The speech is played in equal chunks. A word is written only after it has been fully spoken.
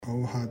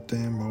Oh, hot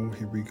damn. Oh,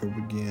 here we go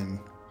again.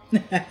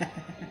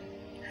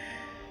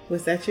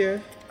 Was that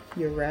your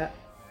rap?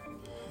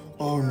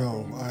 Oh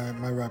no,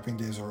 my rapping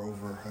days are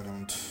over. I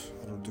don't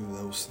do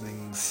those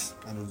things.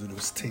 I don't do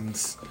those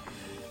things.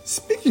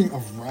 Speaking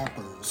of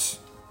rappers,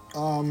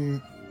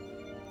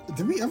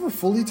 did we ever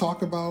fully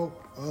talk about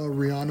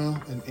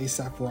Rihanna and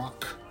ASAP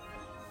Rock?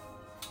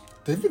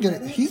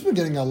 He's been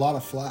getting a lot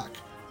of flack.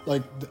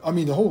 The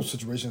whole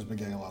situation has been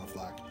getting a lot of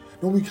flack.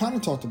 No, we kind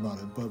of talked about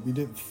it, but we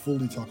didn't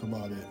fully talk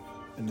about it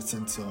in the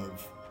sense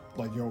of,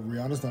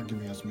 Rihanna's not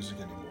giving us music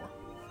anymore.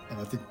 And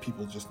I think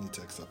people just need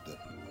to accept it.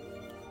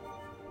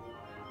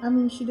 I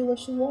mean, she do what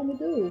she want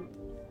to do.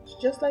 She's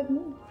just like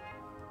me.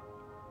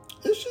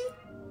 Is she?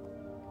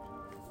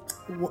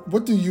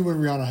 What do you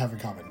and Rihanna have in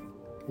common?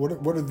 What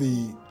are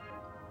the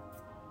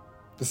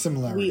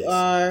similarities? We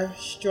are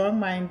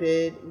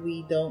strong-minded.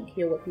 We don't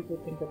care what people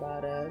think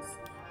about us.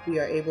 We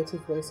are able to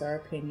voice our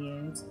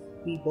opinions.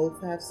 We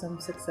both have some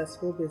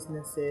successful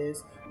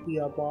businesses. We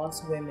are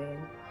boss women.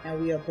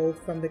 And we are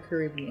both from the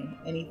Caribbean.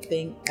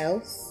 Anything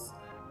else?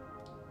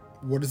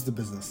 What is the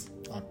business?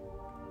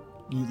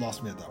 You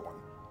lost me at that one.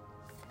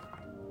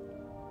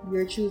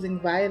 You're choosing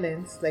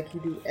violence like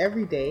you do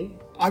every day.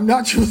 I'm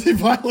not choosing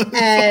violence.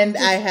 And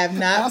I have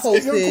not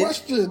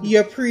posted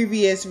your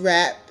previous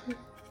rap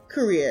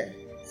career.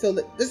 So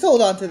let's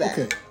hold on to that.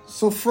 Okay.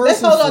 So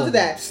first, let's hold on to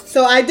that.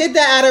 So I did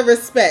that out of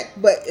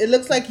respect, but it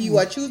looks like you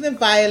are choosing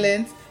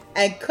violence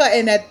and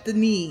cutting at the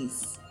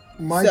knees.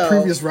 My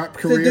previous rap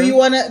career. So do you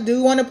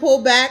want to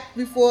pull back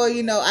before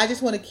I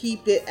just want to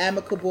keep it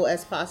amicable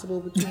as possible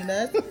between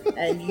us,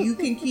 and you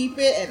can keep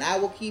it, and I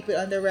will keep it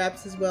under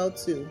wraps as well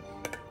too.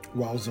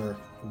 Wowzer.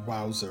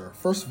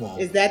 First of all,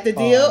 is that the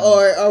deal,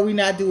 or are we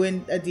not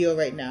doing a deal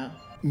right now?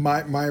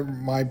 My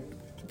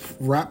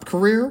rap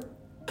career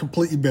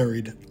completely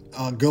buried.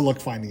 Good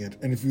luck finding it,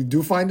 and if you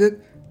do find it,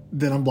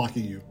 then I'm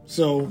blocking you.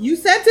 So you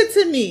sent it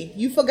to me.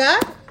 You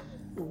forgot?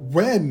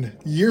 When?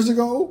 Years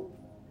ago?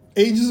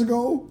 Ages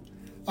ago?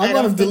 I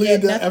might have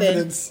deleted that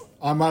evidence.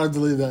 I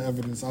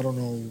don't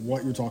know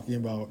what you're talking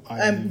about.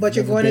 But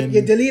you're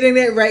deleting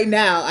it right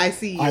now. I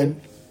see you.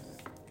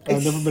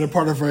 I've never been a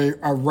part of a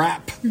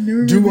rap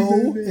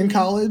duo in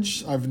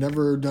college. I've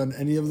never done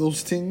any of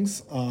those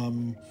things.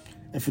 And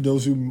for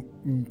those who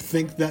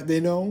think that they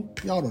know,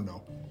 y'all don't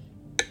know.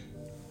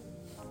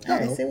 All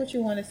right, say what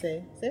you want to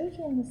say. Say what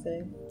you want to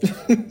say.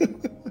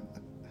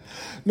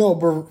 No,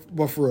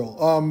 but for real.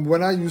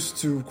 When I used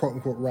to quote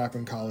unquote rap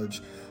in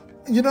college,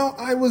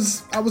 I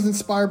was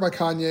inspired by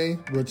Kanye,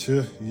 which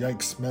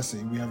yikes, messy.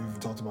 We haven't even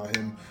talked about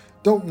him.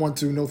 Don't want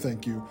to. No,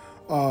 thank you.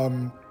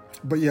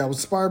 But yeah, I was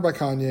inspired by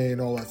Kanye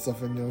and all that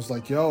stuff, and it was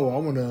like, I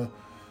want to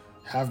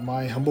have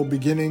my humble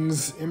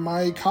beginnings in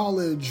my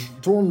college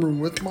dorm room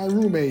with my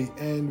roommate,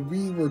 and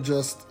we were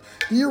the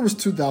year was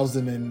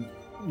 2000 and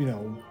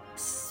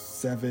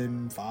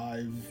 7,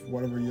 5,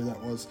 whatever year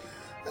that was.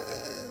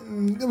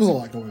 There was a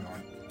lot going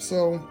on.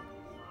 So,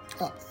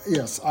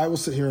 yes, I will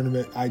sit here and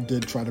admit I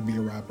did try to be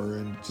a rapper,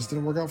 and it just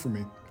didn't work out for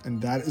me.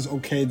 And that is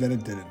okay that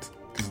it didn't,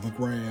 because look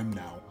where I am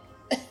now.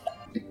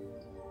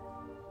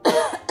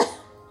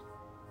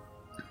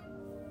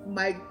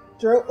 My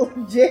throat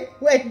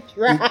went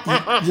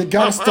dry. You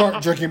gotta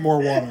start drinking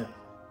more water.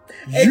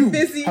 You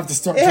have to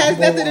start drinking more water. It has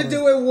nothing to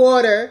do with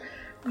water.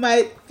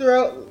 My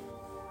throat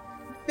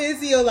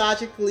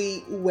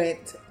physiologically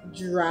went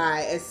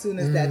dry as soon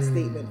as that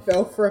statement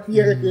fell from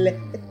your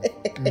lips.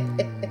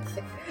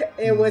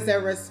 It was a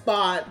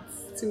response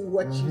to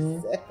what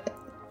you said.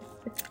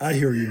 I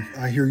hear you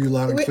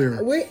loud and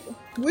clear.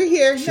 We're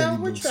here.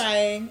 We're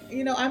trying.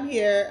 I'm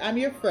here. I'm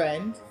your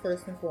friend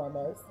first and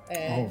foremost.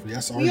 And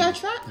yes, we are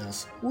trying.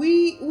 Yes,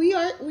 we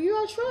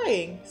are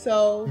trying.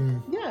 So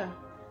yeah.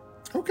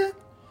 Okay.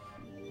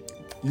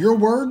 Your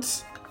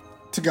words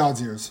to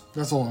God's ears.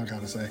 That's all I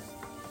gotta say.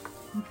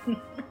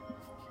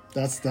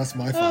 That's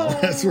my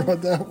fault. That's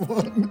right, that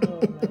one.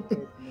 Oh my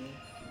goodness.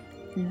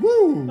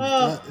 Woo!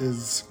 That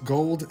is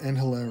gold and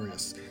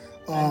hilarious.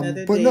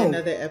 Another day,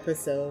 another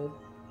episode.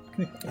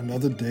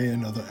 Another day,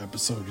 another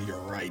episode. You're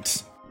right.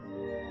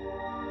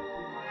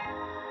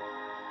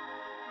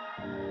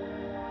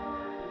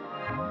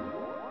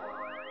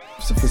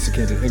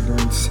 Sophisticated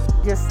ignorance.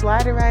 Just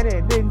slide it right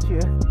in, didn't you?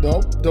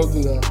 Nope, don't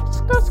do that.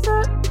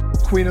 Skirt.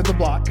 Queen of the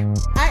block.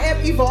 I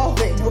am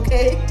evolving,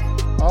 okay?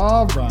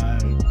 All right.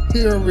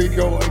 Here we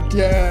go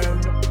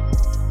again.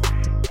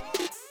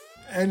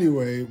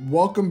 Anyway,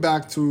 welcome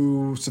back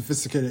to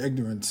Sophisticated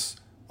Ignorance,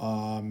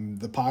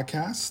 the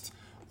podcast.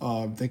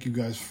 Thank you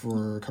guys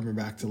for coming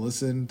back to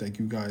listen. Thank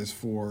you guys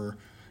for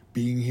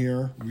being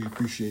here. We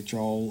appreciate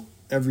y'all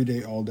every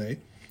day, all day.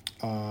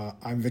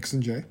 I'm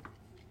Vixen J.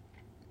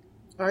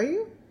 Are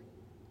you?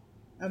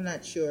 I'm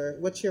not sure.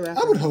 What's your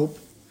reference? I would hope.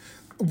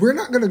 We're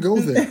not going to go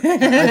there.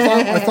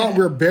 I thought we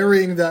were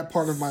burying that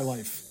part of my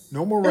life.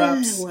 No more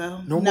raps.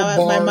 No more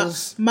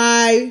bars.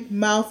 My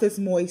mouth is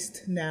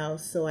moist now,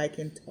 so I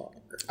can talk.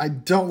 I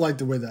don't like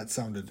the way that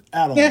sounded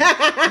at all.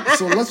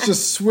 So let's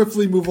just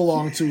swiftly move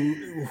along to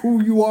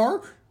who you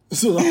are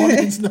So the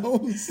audience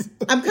knows.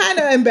 I'm kind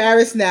of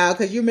embarrassed now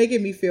because you're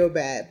making me feel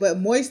bad. But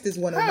moist is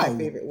one of How? my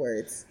favorite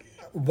words.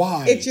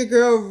 Why? It's your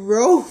girl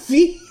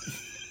Rovi.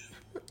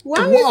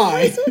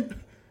 Why?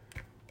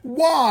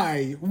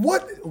 Why?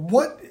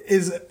 What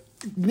is?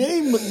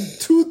 Name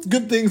two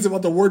good things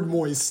about the word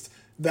moist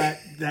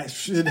that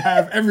should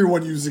have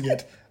everyone using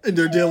it in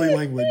their daily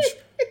language.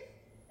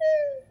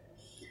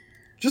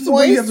 Just the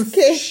way you have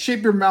to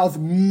shape your mouth,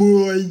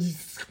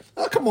 moist.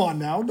 Oh, come on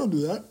now, don't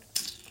do that.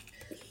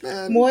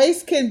 Man.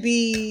 Moist can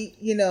be,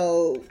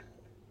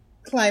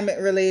 climate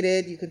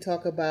related. You can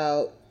talk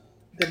about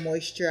the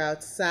moisture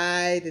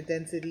outside, the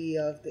density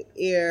of the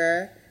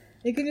air.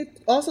 You can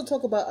also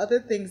talk about other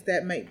things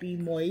that might be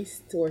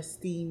moist or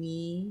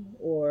steamy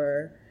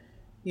or,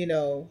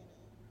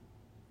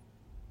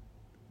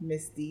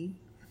 misty.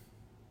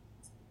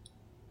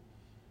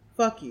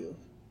 Fuck you.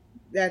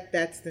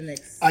 That's the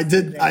next.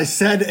 I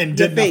said and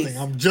did nothing.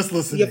 I'm just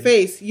listening. Your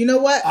face. You know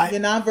what? Your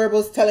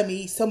nonverbals telling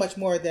me so much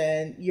more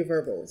than your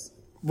verbals.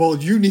 Well,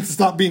 you need to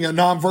stop being a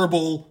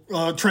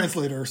nonverbal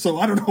translator. So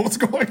I don't know what's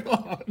going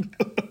on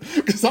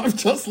because I'm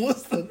just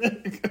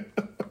listening.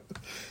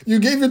 You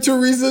gave it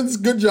 2 reasons.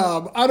 Good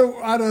job. I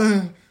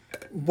don't.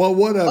 Well,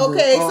 whatever.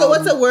 Okay, so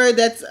what's a word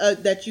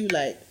that you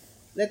like?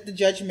 Let the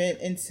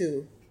judgment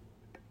ensue.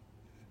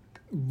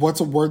 What's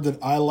a word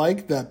that I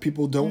like that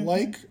people don't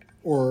like?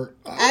 Or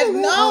I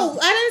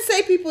didn't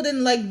say people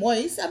didn't like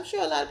moist. I'm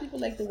sure a lot of people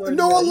like the word.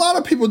 No, moist. a lot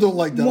of people don't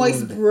like that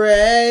moist word.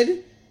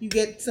 bread. You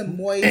get some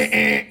moist.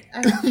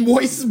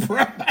 Moist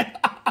bread.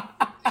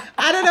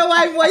 I don't know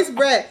why moist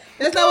bread.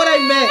 That's not what I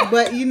meant.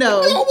 But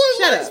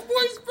shut up.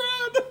 Moist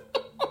bread.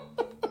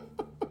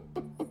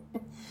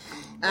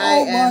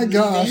 Oh my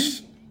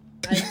gosh!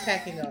 I'm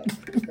packing up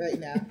right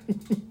now.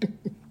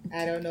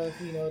 I don't know if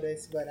you know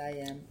this, but I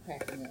am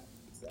packing up.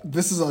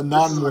 This is a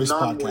non-moist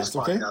podcast,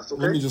 okay? Let's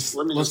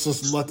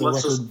just let the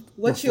record.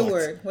 What's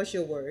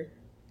your word?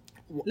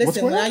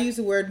 Listen, when I use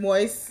the word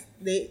moist,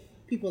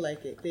 people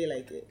like it. They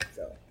like it.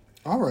 So.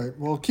 All right.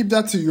 Well, keep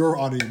that to your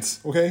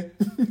audience, okay?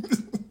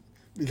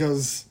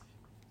 Because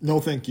no,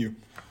 thank you.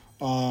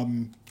 I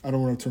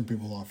don't want to turn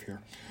people off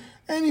here.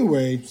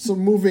 Anyway, so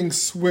moving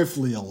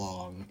swiftly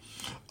along.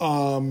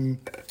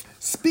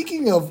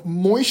 Speaking of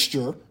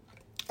moisture,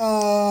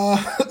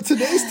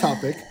 today's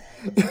topic.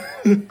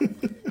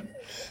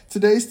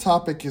 Today's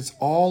topic is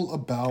all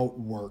about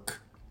work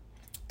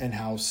and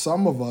how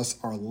some of us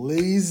are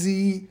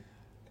lazy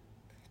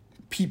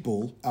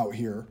people out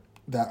here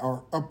that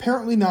are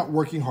apparently not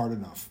working hard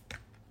enough.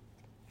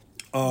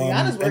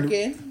 Rihanna's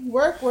working.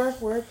 Work.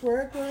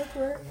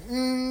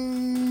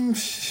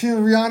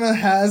 Rihanna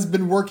has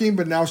been working,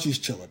 but now she's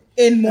chilling.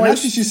 In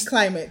moist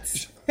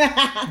climates.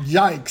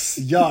 Yikes.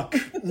 Yuck.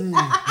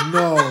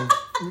 No.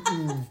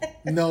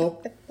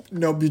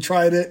 No, you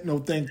tried it? No,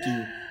 thank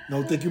you.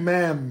 No, thank you,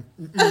 ma'am.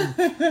 Just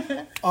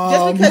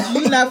because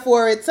you're not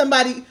for it,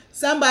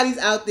 somebody's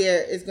out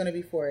there is going to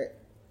be for it.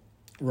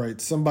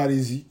 Right.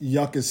 Somebody's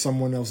yuck is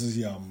someone else's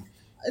yum.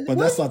 But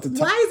that's not the time.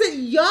 Why is it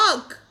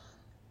yuck?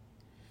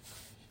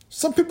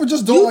 Some people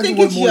just don't like the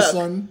word moist,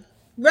 son.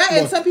 Right,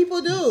 look, and some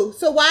people do.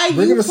 So why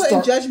are you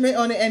putting judgment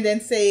on it and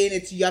then saying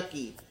it's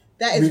yucky?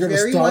 That is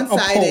very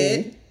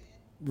one-sided.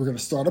 We're going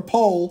to start a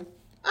poll.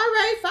 All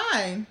right,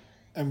 fine.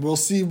 And we'll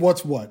see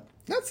what's what.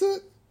 That's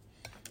it.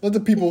 Let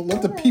the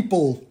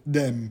people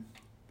them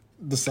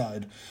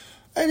decide.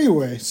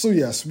 Anyway, so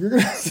yes, we're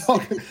going to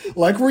talk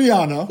like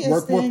Rihanna.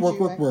 Work.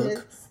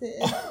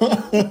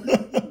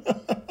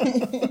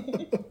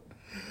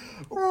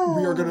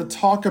 We are going to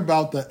talk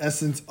about the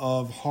essence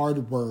of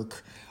hard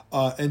work.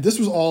 And this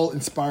was all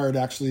inspired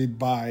actually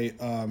by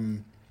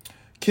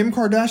Kim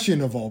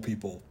Kardashian of all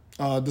people.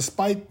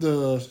 Despite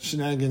the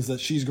shenanigans that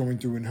she's going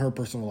through in her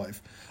personal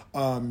life,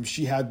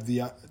 she had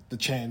the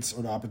chance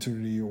or the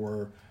opportunity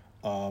or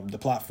the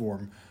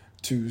platform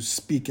to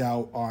speak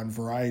out on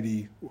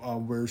Variety,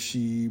 where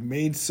she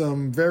made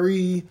some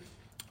very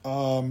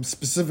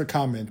specific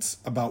comments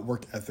about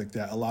work ethic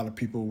that a lot of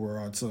people were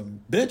on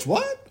some, bitch,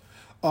 what?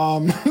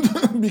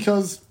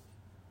 Because,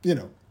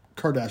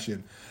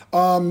 Kardashian.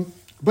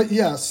 But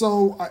yeah,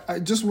 so I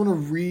just want to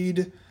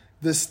read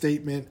this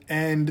statement,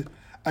 and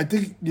I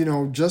think,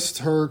 just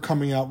her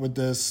coming out with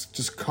this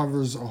just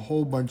covers a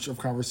whole bunch of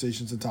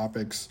conversations and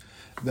topics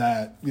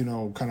that,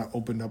 kind of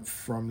opened up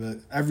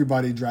from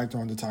everybody dragged her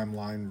on the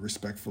timeline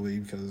respectfully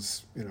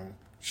because,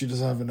 she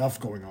doesn't have enough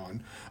going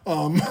on.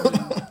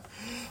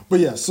 But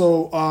yeah,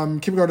 so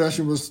Kim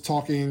Kardashian was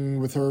talking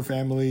with her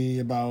family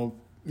about,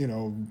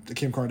 the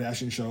Kim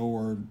Kardashian show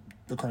or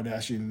the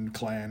Kardashian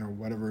clan or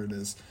whatever it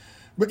is.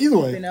 But either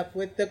way. Keeping up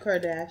with the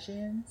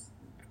Kardashians?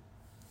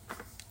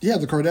 Yeah,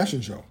 the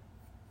Kardashian show.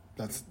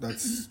 That's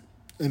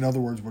in other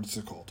words, what is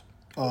it called?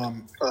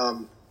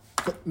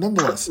 But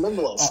nonetheless, I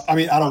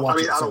don't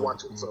watch it.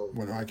 So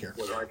what do I care?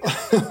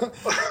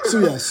 So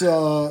yes,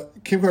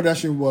 Kim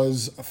Kardashian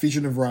was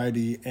featured in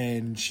Variety,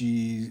 and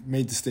she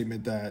made the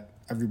statement that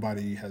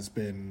everybody has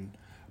been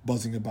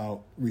buzzing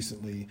about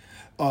recently.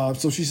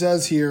 So she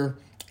says here,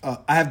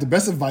 "I have the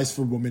best advice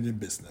for women in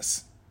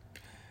business: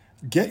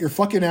 get your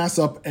fucking ass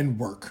up and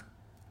work.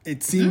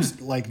 It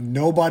seems like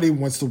nobody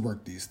wants to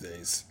work these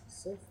days.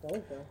 So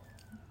vulgar.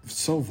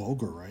 So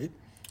vulgar, right?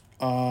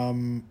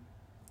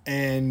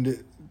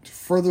 And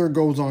further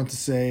goes on to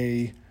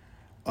say,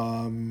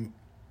 who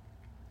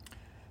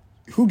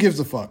gives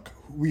a fuck?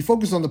 We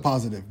focus on the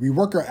positive. We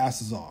work our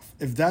asses off.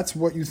 If that's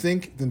what you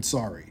think, then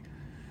sorry.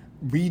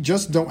 We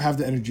just don't have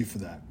the energy for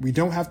that. We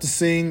don't have to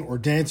sing or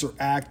dance or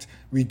act.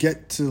 We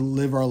get to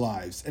live our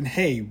lives. And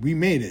hey, we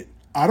made it.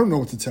 I don't know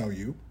what to tell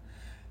you.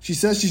 She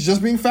says she's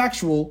just being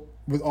factual.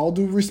 With all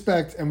due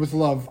respect and with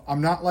love,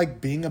 I'm not like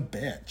being a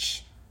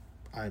bitch.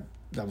 That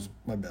was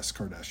my best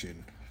Kardashian,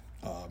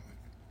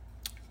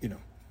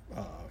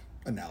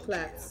 analogy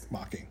Claps. or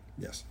mocking.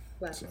 Yes.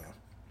 Claps. So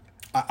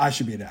I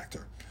should be an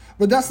actor.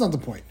 But that's not the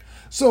point.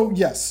 So,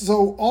 yes.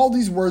 So all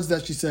these words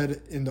that she said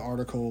in the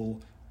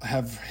article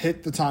have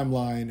hit the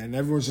timeline, and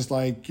everyone's just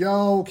like,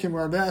 yo, Kim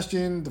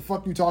Kardashian, the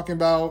fuck you talking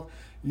about?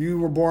 You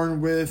were born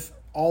with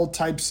all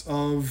types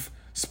of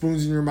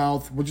spoons in your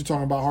mouth. What you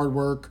talking about? Hard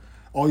work.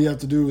 All you have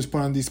to do is put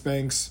on these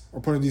Spanx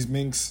or put on these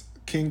minks,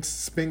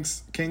 kinks.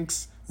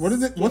 What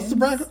is it? What's the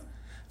brand?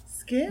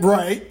 Skin?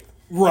 Right.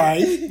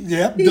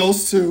 Yep,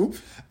 those two.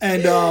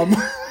 And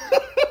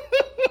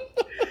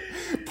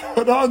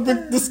put on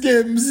the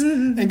Skims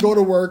and go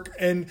to work.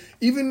 And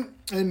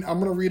I'm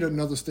going to read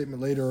another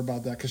statement later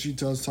about that because she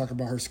does talk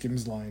about her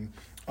Skims line.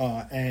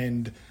 But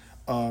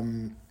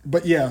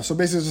yeah, so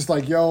basically it's just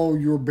like, yo,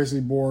 you were basically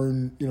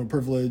born,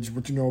 privileged,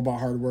 what you know about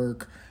hard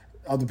work.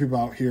 Other people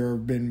out here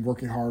have been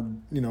working hard,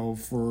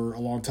 for a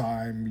long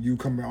time. You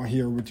come out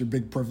here with your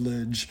big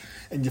privilege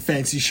and your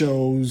fancy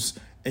shows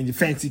and your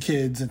fancy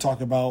kids and talk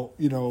about,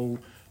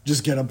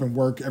 just get up and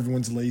work.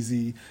 Everyone's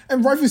lazy.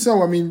 And rightfully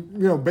so. I mean,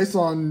 based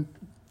on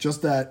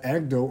just that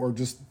anecdote or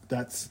just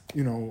that,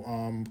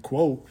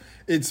 quote,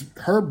 it's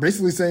her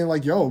basically saying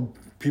like, yo,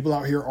 people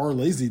out here are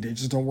lazy. They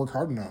just don't work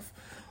hard enough.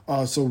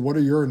 So what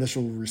are your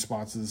initial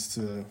responses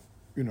to,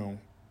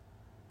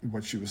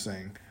 what she was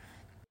saying?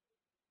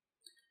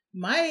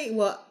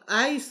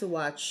 I used to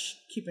watch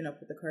Keeping Up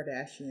with the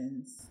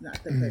Kardashians,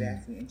 not the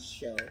Kardashians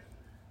show.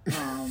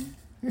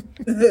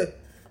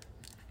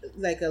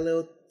 Like a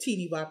little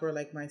teeny bopper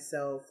like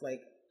myself.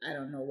 Like, I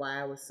don't know why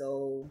I was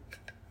so...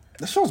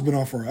 That show's been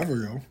on forever,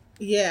 yo.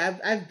 Yeah,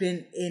 I've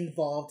been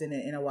involved in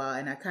it in a while,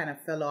 and I kind of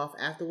fell off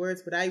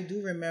afterwards. But I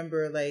do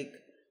remember, like,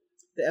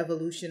 the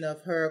evolution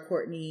of her,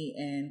 Kourtney,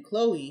 and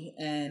Khloe,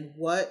 and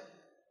what...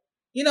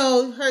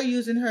 her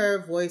using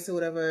her voice or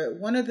whatever.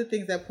 One of the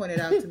things that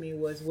pointed out to me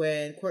was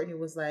when Kourtney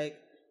was like,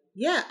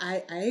 yeah,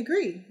 I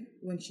agree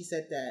when she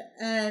said that.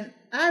 And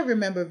I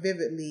remember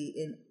vividly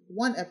in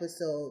one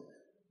episode,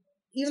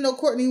 even though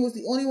Kourtney was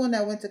the only one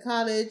that went to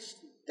college,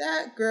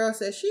 that girl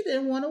said she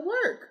didn't want to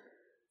work.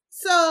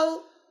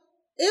 So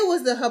it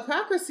was the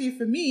hypocrisy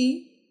for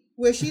me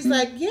where she's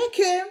like, yeah,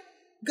 Kim,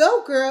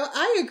 go girl.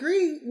 I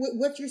agree with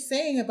what you're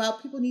saying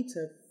about people need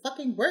to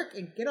fucking work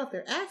and get off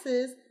their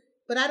asses.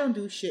 But I don't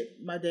do shit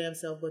my damn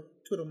self but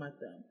twiddle my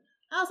thumb.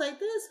 I was like,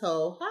 this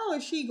hoe, how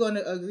is she going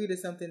to agree to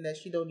something that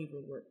she don't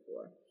even work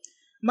for?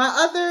 My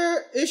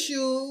other issue,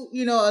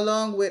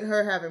 along with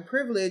her having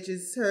privilege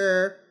is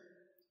her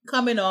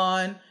coming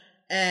on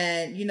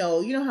and, you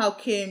know how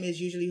Kim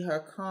is usually her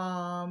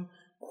calm,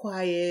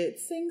 quiet,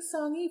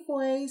 sing-songy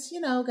voice,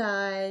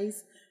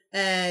 guys.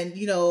 And,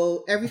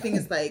 everything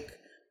is like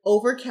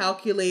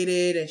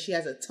over-calculated and she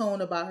has a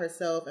tone about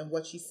herself and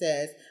what she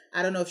says.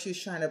 I don't know if she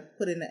was trying to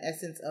put in the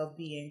essence of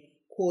being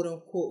quote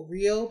unquote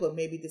real, but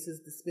maybe this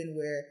is the spin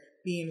where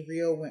being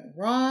real went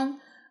wrong.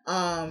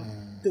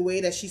 The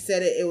way that she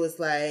said it, it was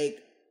like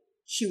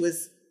she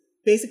was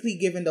basically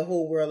giving the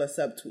whole world a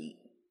subtweet.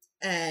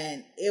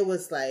 And it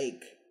was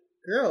like,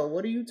 girl,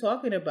 what are you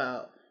talking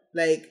about?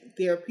 Like,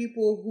 there are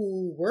people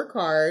who work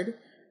hard.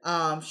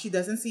 She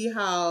doesn't see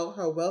how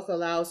her wealth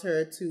allows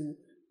her to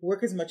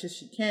work as much as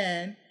she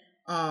can.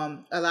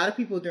 A lot of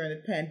people during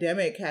the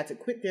pandemic had to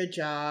quit their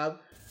job.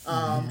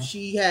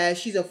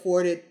 She's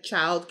afforded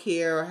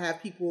childcare or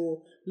have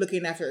people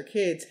looking after her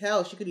kids.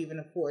 Hell, she could even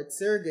afford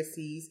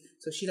surrogacies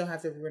so she don't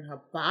have to ruin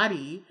her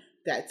body.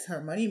 That's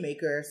her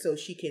moneymaker, so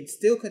she can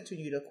still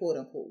continue to quote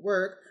unquote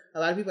work. A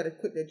lot of people had to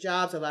quit their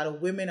jobs. A lot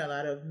of women, a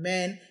lot of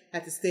men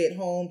had to stay at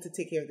home to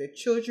take care of their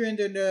children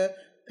during the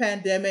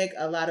pandemic.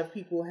 A lot of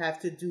people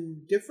have to do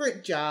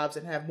different jobs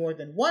and have more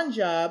than one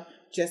job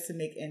just to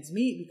make ends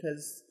meet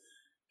because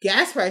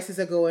gas prices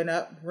are going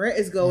up, rent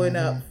is going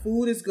up,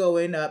 food is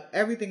going up,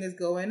 everything is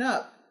going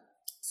up.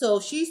 So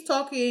she's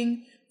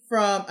talking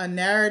from a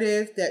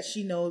narrative that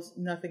she knows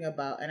nothing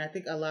about. And I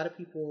think a lot of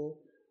people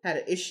had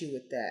an issue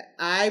with that.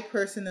 I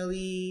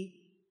personally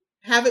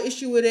have an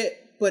issue with it,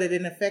 but it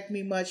didn't affect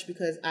me much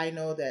because I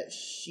know that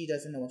she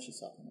doesn't know what she's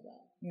talking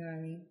about. You know what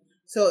I mean?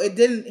 So it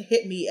didn't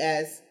hit me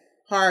as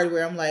hard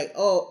where I'm like,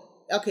 oh,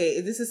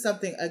 okay, this is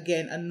something,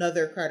 again,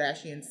 another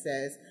Kardashian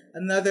says,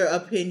 another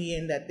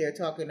opinion that they're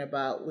talking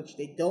about, which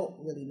they don't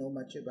really know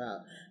much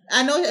about.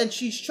 I know, and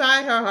she's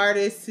tried her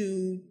hardest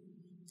to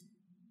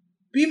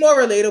be more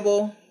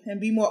relatable and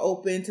be more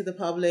open to the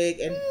public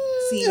and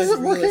see as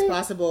real as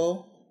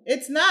possible.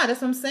 It's not.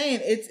 That's what I'm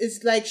saying.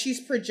 It's like she's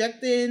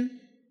projecting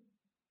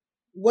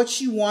what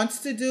she wants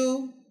to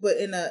do, but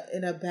in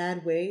a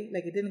bad way.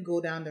 Like it didn't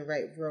go down the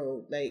right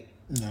road. Like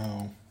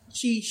No.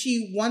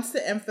 She wants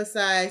to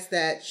emphasize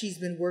that she's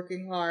been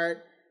working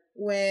hard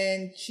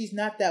when she's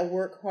not that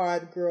work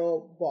hard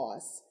girl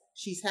boss.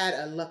 She's had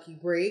a lucky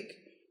break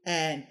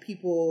and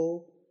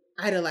people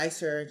idolize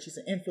her and she's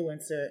an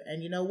influencer.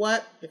 And you know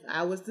what? If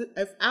I was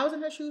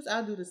in her shoes,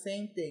 I'll do the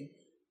same thing.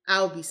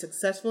 I'll be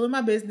successful in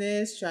my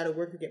business, try to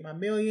work to get my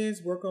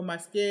millions, work on my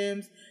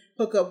skims,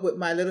 hook up with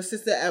my little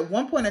sister. At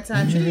one point in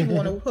time, she didn't even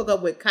want to hook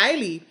up with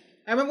Kylie.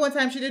 I remember one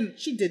time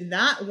she did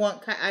not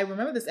want, I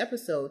remember this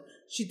episode.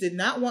 She did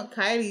not want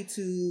Kylie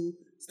to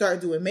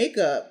start doing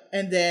makeup.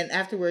 And then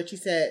afterwards she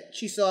said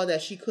she saw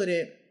that she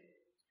couldn't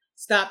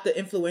stop the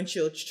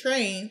influential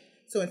train.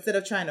 So instead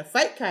of trying to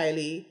fight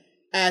Kylie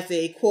as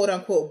a quote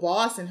unquote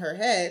boss in her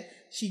head,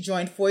 she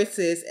joined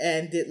forces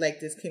and did like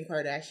this Kim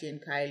Kardashian,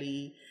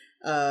 Kylie,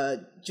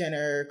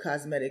 Jenner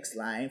cosmetics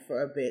line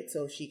for a bit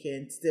so she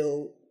can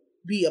still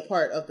be a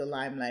part of the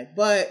limelight.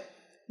 But,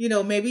 you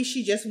know, maybe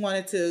she just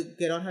wanted to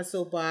get on her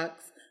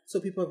soapbox so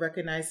people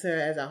recognize her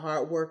as a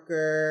hard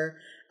worker.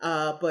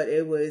 But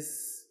it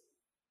was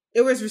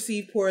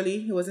received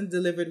poorly. It wasn't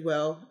delivered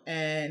well.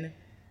 And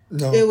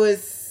it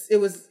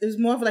was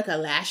more of like a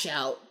lash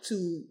out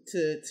to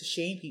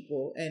shame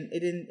people. And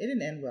it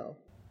didn't end well.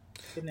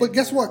 But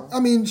guess what? I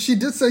mean, she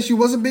did say she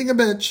wasn't being a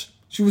bitch.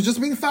 She was just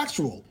being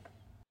factual.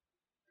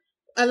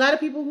 A lot of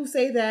people who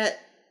say that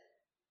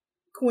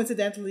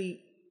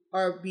coincidentally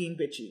are being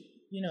bitchy.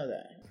 You know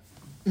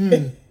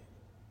that.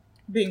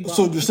 Being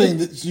so you're saying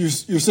that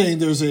you're saying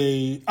there's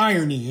a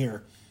irony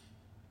here.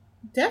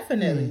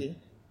 Definitely.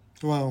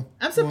 Wow.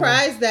 I'm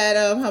surprised that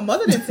her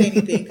mother didn't say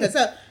anything because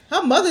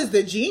her mother's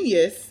the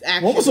genius.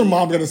 Actually, what was her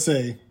mom gonna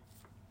say?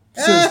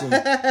 Seriously,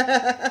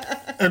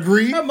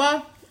 agree? Her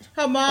mom.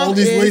 All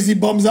these lazy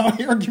bums out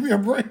here. Give me a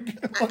break.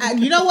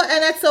 You know what?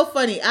 And that's so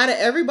funny. Out of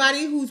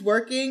everybody who's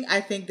working, I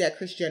think that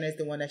Kris Jenner is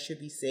the one that should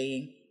be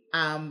saying,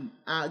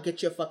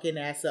 "Get your fucking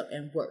ass up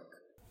and work."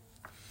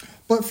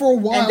 But for a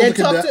while, and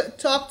then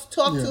talk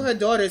to her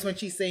daughters when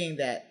she's saying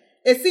that.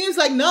 It seems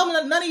like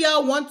none of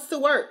y'all wants to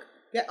work.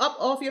 Get up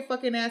off your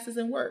fucking asses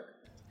and work.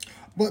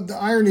 But the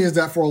irony is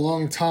that for a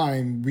long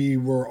time, we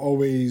were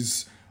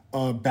always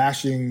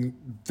bashing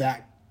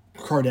that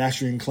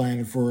Kardashian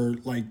clan for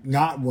like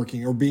not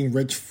working or being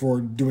rich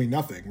for doing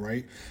nothing,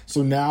 right?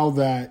 So now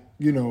that,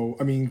 you know,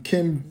 I mean,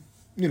 Kim,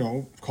 you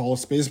know, call a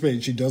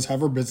spade. She does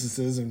have her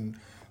businesses and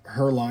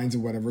her lines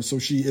and whatever. So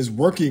she is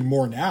working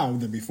more now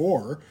than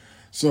before.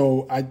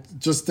 So I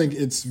just think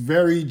it's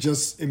very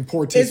just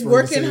important. Is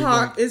working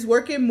hard, like, is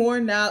working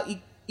more now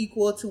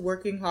equal to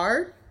working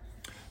hard?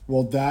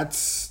 Well,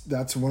 that's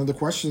one of the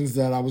questions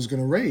that I was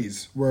going to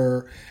raise.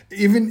 Where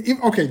even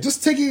okay,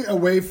 just taking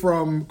away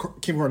from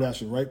Kim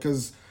Kardashian, right?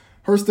 Because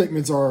her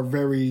statements are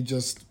very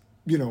just,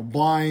 you know,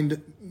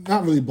 blind.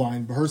 Not really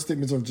blind, but her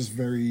statements are just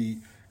very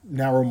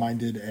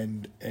narrow-minded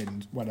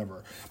and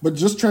whatever. But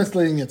just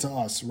translating it to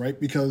us, right?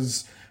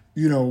 Because,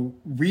 you know,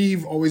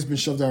 we've always been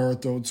shoved down our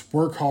throats,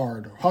 work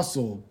hard,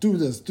 hustle, do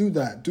this, do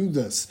that, do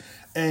this.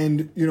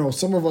 And, you know,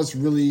 some of us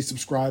really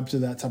subscribe to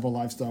that type of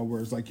lifestyle where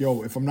it's like,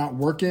 yo, if I'm not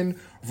working,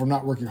 if I'm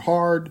not working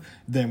hard,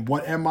 then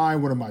what am I?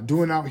 What am I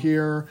doing out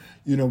here?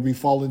 You know, we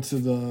fall into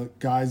the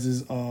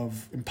guises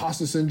of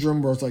imposter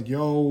syndrome where it's like,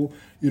 yo,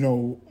 you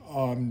know,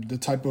 the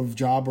type of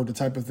job or the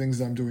type of things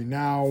that I'm doing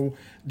now,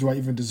 do I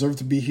even deserve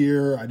to be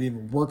here? I didn't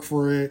even work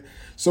for it.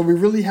 So we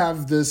really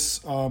have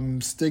this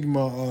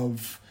stigma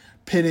of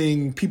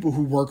pitting people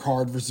who work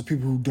hard versus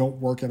people who don't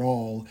work at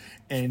all.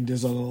 And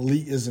there's an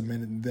elitism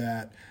in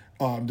that.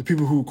 The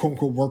people who quote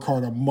unquote work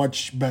hard are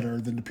much better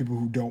than the people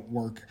who don't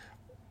work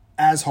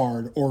as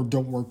hard or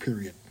don't work,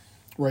 period.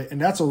 Right. And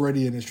that's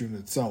already an issue in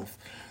itself.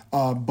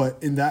 But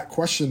in that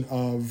question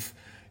of,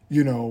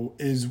 you know,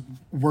 is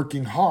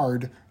working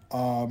hard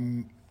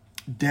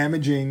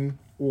damaging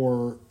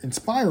or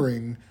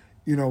inspiring,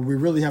 you know, we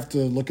really have to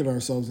look at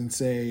ourselves and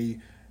say,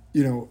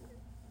 you know,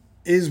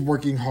 is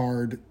working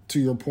hard, to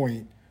your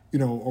point, you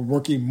know, or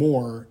working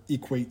more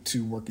equate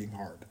to working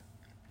hard?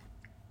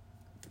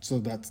 So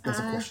that's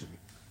a question.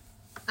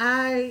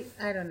 I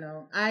don't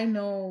know. I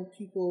know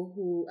people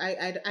who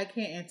I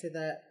can't answer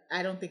that.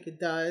 I don't think it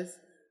does.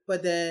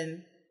 But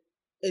then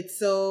it's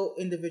so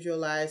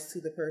individualized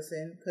to the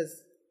person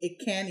because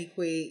it can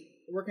equate,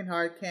 working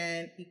hard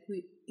can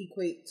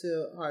equate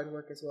to hard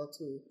work as well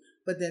too.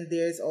 But then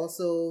there's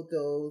also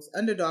those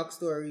underdog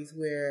stories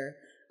where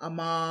a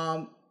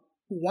mom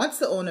who wants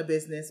to own a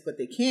business but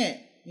they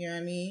can't, you know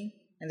what I mean?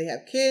 And they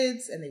have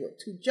kids and they work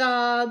 2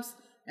 jobs.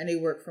 And they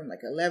work from like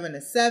 11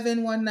 to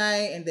 7 one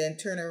night and then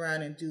turn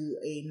around and do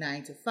a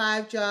 9 to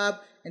 5 job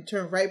and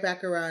turn right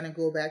back around and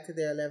go back to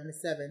their 11 to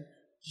 7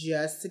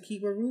 just to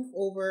keep a roof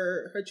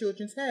over her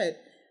children's head.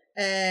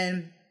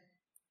 And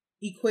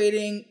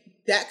equating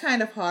that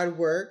kind of hard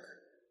work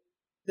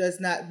does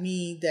not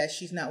mean that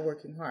she's not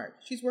working hard.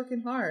 She's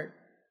working hard,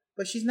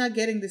 but she's not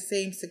getting the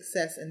same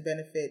success and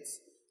benefits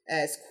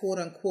as quote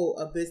unquote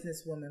a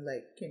businesswoman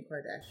like Kim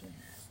Kardashian.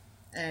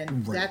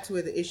 And Right. that's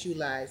where the issue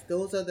lies.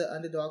 Those are the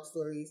underdog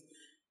stories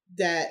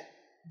that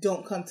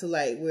don't come to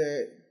light,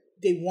 where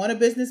they want a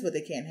business but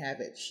they can't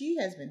have it. She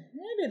has been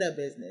handed a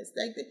business,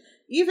 like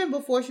even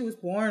before she was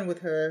born, with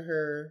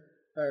her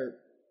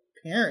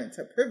parents,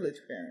 her privileged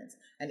parents.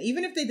 And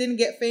even if they didn't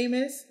get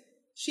famous,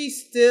 she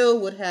still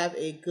would have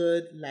a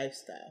good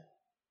lifestyle,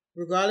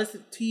 regardless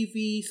of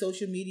TV,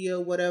 social media,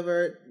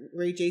 whatever,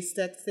 Ray J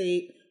sex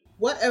tape,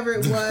 whatever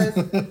it was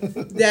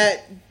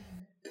that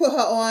put her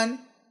on.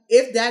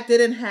 If that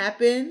didn't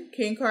happen,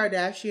 Kim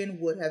Kardashian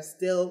would have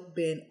still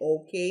been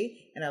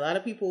okay. And a lot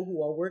of people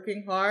who are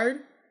working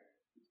hard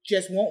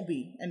just won't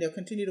be. And they'll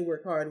continue to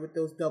work hard with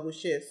those double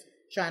shifts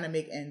trying to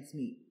make ends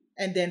meet.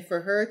 And then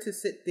for her to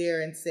sit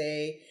there and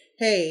say,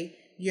 hey,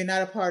 you're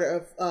not a part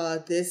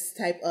of this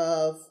type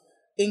of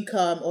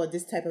income or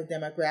this type of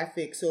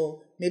demographic.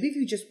 So maybe if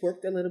you just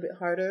worked a little bit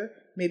harder,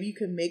 maybe you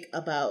could make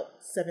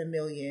about $7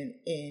 million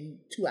in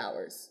 2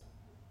 hours.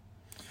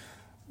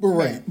 But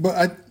right.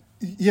 But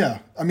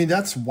I mean,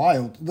 that's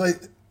wild.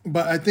 Like,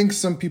 but I think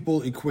some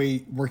people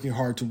equate working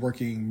hard to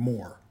working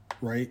more,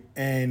 right?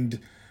 And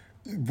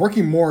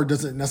working more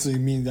doesn't necessarily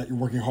mean that you're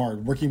working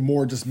hard. Working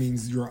more just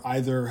means you're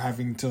either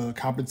having to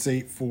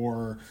compensate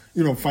for,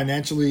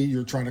 financially,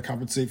 you're trying to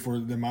compensate for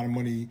the amount of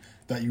money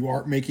that you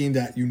are making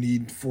that you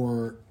need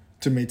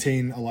to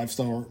maintain a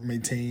lifestyle or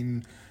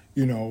maintain,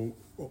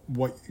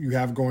 what you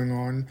have going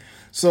on.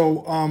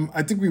 So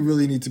I think we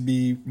really need to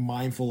be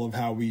mindful of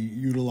how we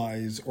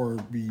utilize or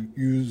we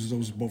use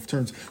those both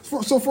terms.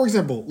 So for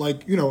example,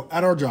 like,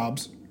 at our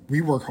jobs,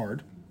 we work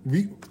hard.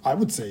 I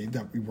would say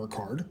that we work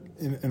hard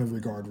in a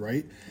regard,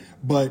 right?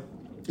 But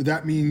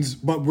that means,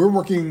 but we're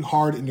working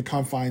hard in the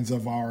confines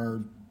of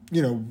our,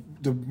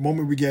 the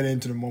moment we get in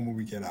to the moment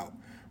we get out,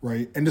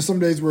 right? And there's some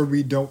days where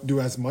we don't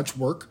do as much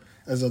work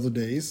as other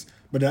days,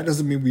 but that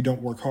doesn't mean we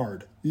don't work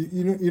hard.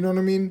 You know what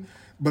I mean?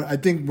 But I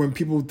think when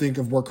people think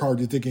of work hard,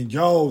 you're thinking,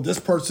 yo, this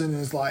person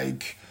is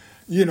like,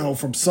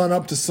 from sun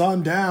up to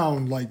sun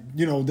down, like,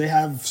 they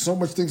have so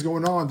much things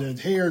going on. They're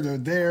here, they're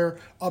there,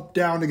 up,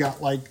 down. They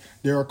got like,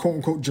 they're a quote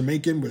unquote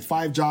Jamaican with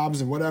 5 jobs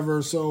and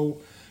whatever.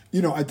 So,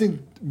 I think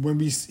when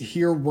we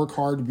hear work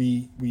hard,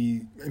 we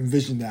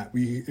envision that.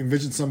 We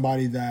envision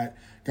somebody that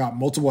got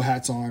multiple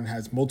hats on,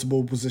 has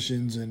multiple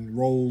positions and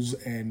roles,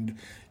 and,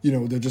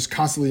 they're just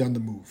constantly on the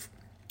move,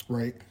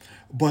 right?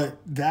 But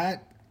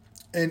that,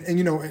 and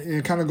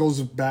it kind of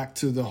goes back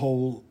to the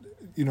whole,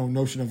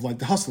 notion of like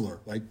the hustler.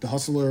 Like the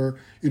hustler,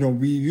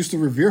 we used to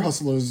revere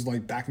hustlers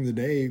like back in the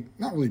day,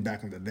 not really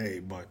back in the day,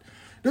 but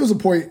there was a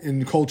point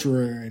in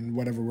culture and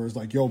whatever where it's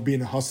like, yo,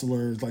 being a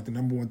hustler is like the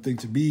number one thing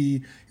to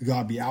be. You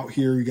gotta be out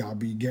here, you gotta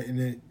be getting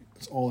it,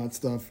 all that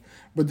stuff.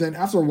 But then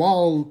after a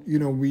while,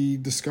 we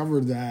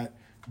discovered that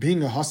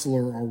being a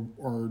hustler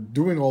or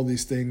doing all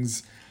these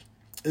things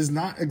is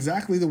not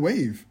exactly the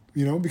wave,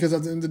 because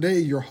at the end of the day,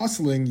 you're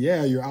hustling.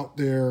 Yeah, you're out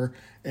there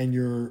and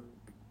you're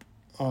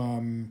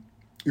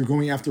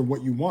going after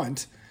what you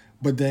want.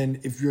 But then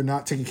if you're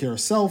not taking care of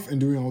self and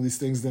doing all these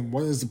things, then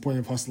what is the point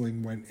of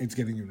hustling when it's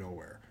getting you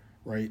nowhere,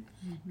 right?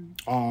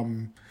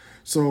 Mm-hmm.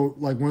 So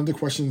like one of the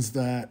questions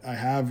that I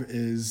have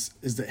is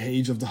the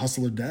age of the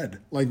hustler dead?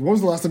 Like when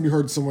was the last time you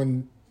heard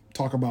someone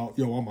talk about,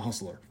 yo, I'm a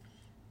hustler?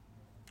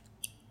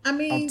 I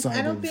mean,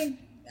 I don't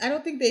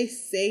think they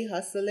say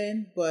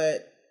hustling,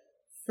 but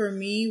for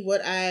me,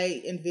 what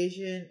I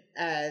envision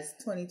as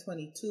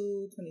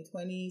 2022,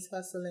 2020s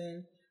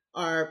hustling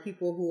are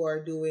people who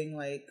are doing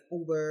like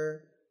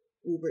Uber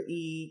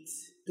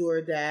Eats,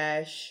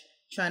 DoorDash,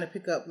 trying to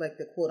pick up like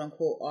the quote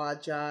unquote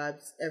odd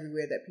jobs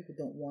everywhere that people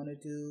don't want to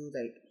do,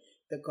 like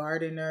the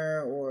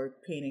gardener or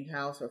painting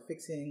house or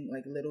fixing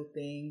like little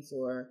things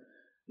or,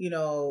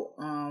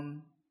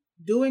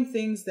 doing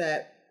things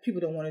that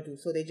people don't want to do.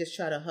 So they just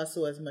try to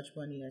hustle as much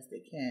money as they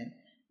can.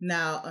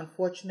 Now,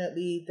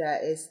 unfortunately,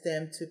 that is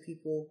stemmed to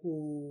people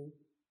who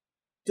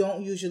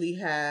don't usually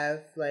have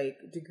like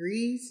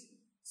degrees.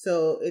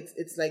 So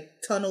it's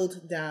like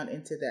tunneled down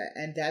into that.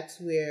 And that's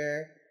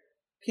where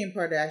Kim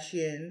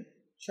Kardashian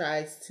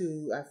tries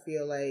to, I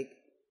feel like,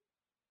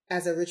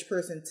 as a rich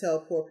person,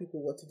 tell poor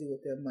people what to do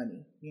with their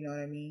money. You know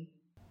what I mean?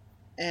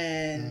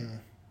 And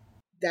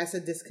that's a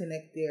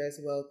disconnect there as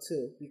well,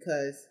 too.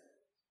 Because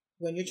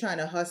when you're trying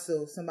to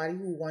hustle, somebody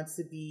who wants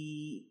to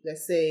be,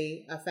 let's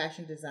say, a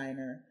fashion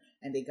designer,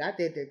 and they got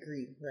their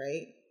degree,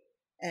 right?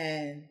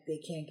 And they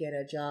can't get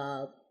a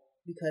job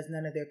because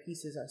none of their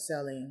pieces are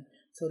selling.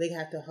 So they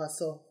have to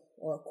hustle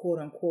or quote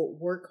unquote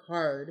work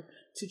hard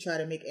to try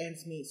to make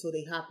ends meet. So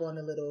they hop on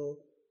a little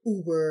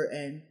Uber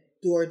and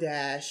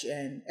DoorDash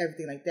and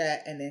everything like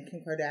that. And then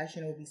Kim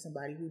Kardashian will be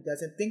somebody who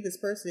doesn't think this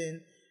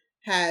person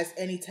has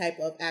any type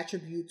of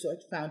attributes or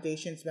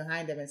foundations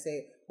behind them and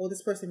say, oh,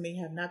 this person may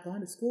have not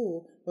gone to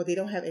school, or they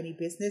don't have any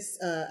business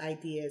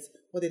ideas,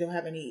 or they don't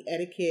have any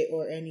etiquette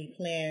or any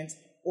plans,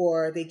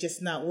 or they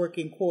just not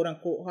working quote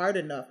unquote hard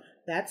enough.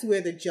 That's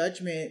where the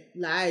judgment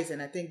lies.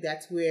 And I think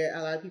that's where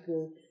a lot of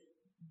people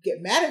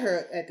get mad at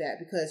her at that,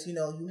 because,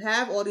 you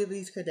have all of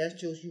these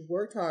credentials, you've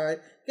worked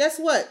hard. Guess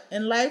what?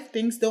 In life,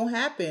 things don't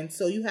happen.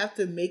 So you have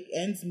to make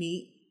ends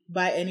meet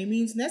by any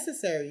means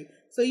necessary.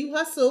 So you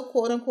hustle,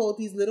 quote unquote,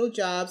 these little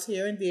jobs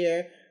here and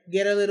there,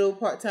 get a little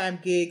part-time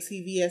gig,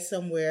 CVS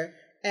somewhere,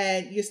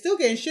 and you're still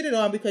getting shitted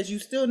on because you're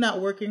still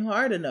not working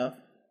hard enough,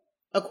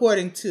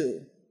 according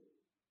to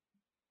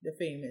your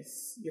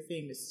famous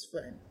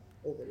friend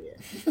over there.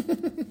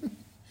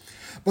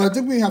 But I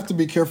think we have to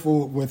be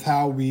careful with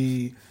how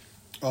we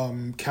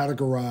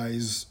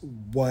categorize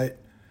what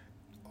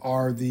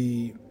are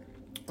the,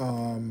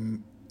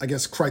 I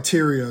guess,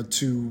 criteria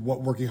to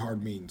what working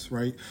hard means,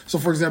 right? So,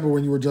 for example,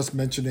 when you were just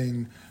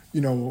mentioning,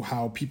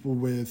 how people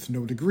with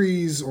no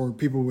degrees or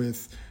people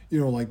with,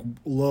 like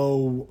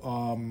low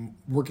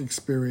work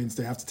experience,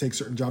 they have to take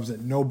certain jobs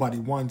that nobody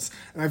wants.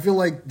 And I feel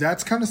like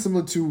that's kind of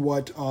similar to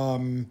what,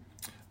 in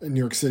New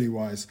York City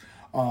wise,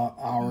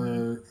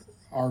 our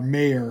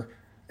mayor,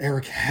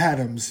 Eric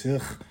Adams,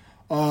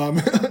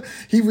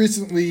 he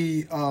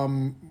recently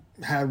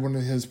had one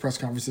of his press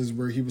conferences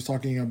where he was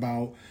talking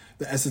about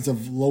the essence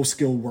of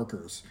low-skilled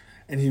workers.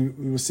 And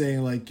he was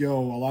saying, like, a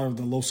lot of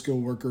the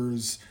low-skilled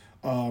workers,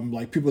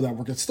 like people that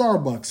work at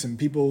Starbucks and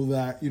people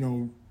that,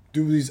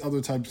 do these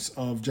other types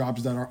of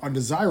jobs that are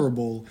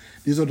undesirable,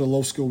 these are the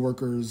low-skilled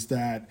workers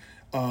that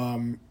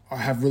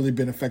have really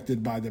been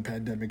affected by the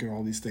pandemic and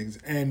all these things.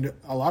 And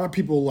a lot of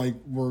people, like,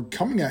 were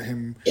coming at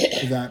him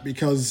for that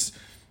because,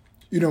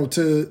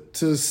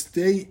 to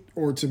state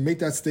or to make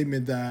that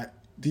statement that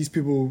these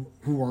people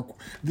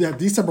that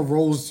these type of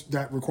roles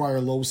that require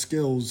low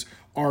skills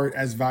aren't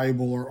as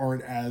valuable or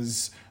aren't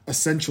as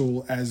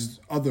essential as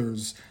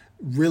others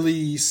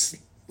really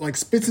like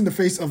spits in the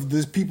face of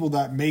the people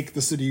that make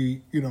the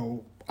city,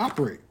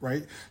 operate,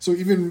 right? So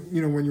even,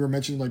 when you were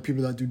mentioning like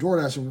people that do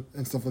DoorDash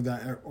and stuff like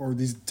that, or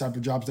these type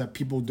of jobs that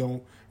people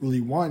don't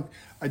really want,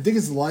 I think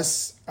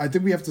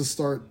we have to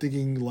start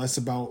thinking less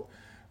about,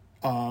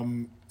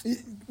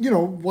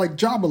 like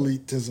job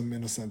elitism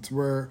in a sense,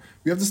 where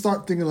we have to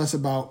start thinking less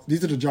about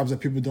these are the jobs that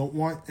people don't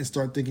want and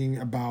start thinking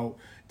about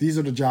these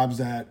are the jobs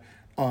that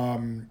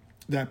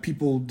that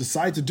people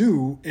decide to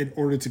do in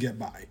order to get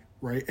by,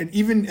 right? And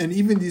even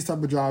these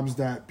type of jobs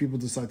that people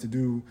decide to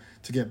do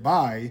to get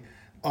by,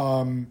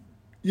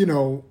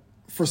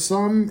 for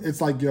some it's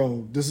like,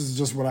 this is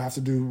just what I have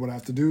to do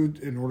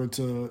in order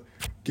to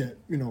get,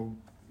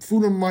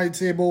 food on my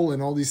table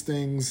and all these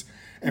things.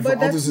 And but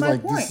for others, it's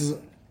like point. This is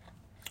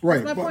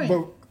right,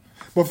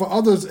 but for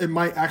others, it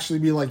might actually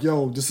be like,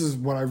 this is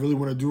what I really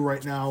want to do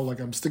right now. Like,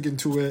 I'm sticking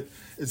to it.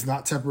 It's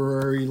not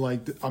temporary.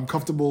 Like, I'm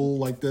comfortable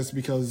like this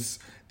because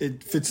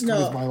it fits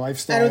with my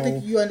lifestyle. I don't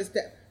think you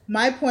understand.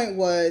 My point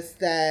was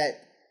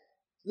that,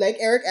 like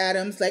Eric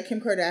Adams, like Kim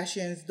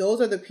Kardashian,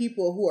 those are the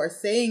people who are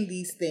saying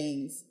these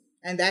things.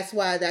 And that's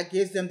why that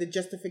gives them the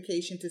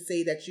justification to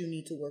say that you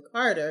need to work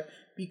harder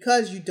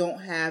because you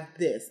don't have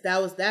this.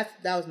 That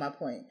was my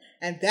point.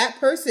 And that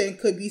person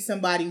could be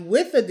somebody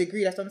with a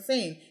degree. That's what I'm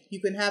saying. You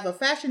can have a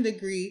fashion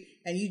degree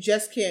and you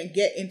just can't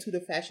get into the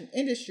fashion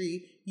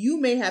industry. You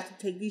may have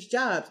to take these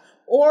jobs.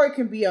 Or it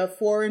can be a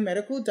foreign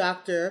medical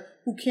doctor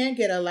who can't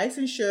get a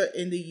licensure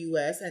in the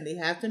U.S. and they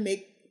have to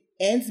make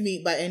ends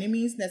meet by any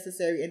means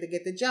necessary and to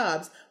get the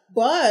jobs.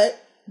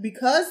 But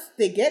because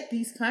they get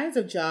these kinds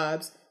of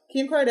jobs,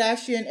 Kim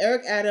Kardashian,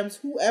 Eric Adams,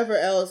 whoever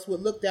else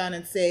would look down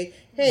and say,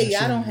 hey,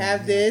 y'all don't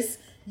have this.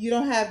 You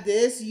don't have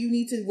this. You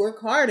need to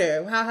work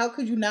harder. How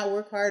could you not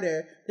work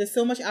harder? There's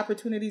so much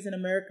opportunities in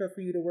America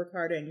for you to work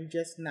harder and you're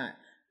just not.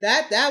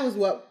 That was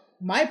what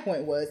my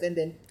point was. And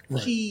then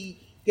she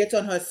gets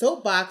on her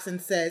soapbox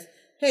and says,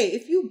 hey,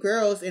 if you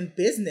girls in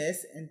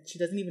business, and she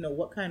doesn't even know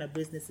what kind of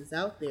business is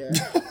out there,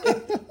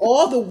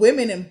 all the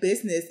women in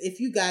business,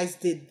 if you guys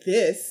did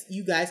this,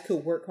 you guys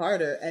could work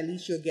harder. At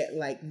least you'll get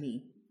like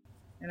me.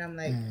 And I'm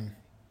like,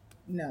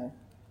 no,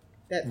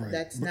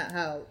 that's not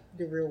how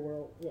the real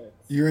world works.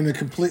 You're in a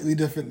completely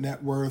different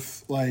net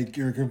worth, like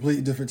you're in a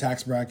completely different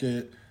tax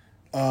bracket.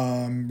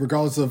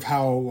 Regardless of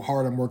how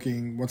hard I'm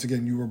working, once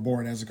again, you were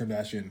born as a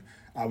Kardashian.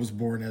 I was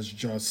born as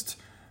just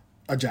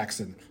a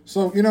Jackson.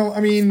 So,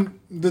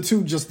 the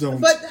two just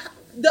don't. But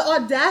the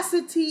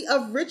audacity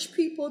of rich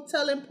people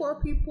telling poor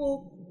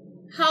people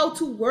how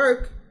to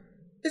work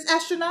is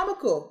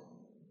astronomical.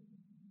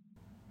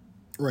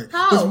 Right.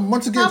 How?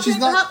 Once again, she's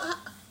not.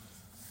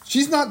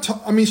 She's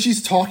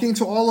talking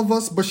to all of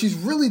us, but she's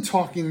really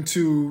talking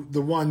to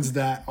the ones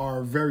that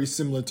are very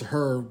similar to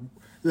her.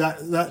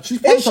 That she's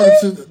probably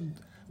talking to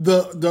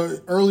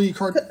the early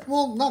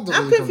well, not the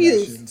early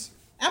Kardashians.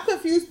 I'm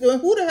confused.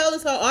 Who the hell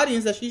is her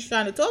audience that she's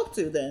trying to talk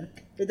to then?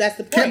 If that's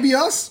the point. Can't be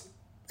us.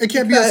 It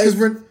can't be us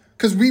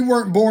because we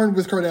weren't born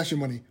with Kardashian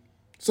money.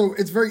 So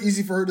it's very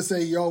easy for her to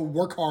say,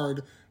 work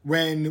hard,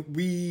 when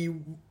we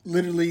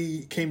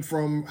literally came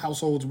from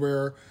households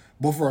where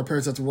both of our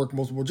parents had to work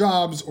multiple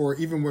jobs, or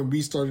even when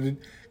we started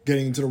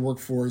getting into the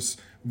workforce,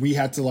 we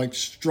had to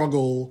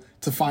struggle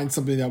to find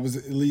something that was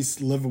at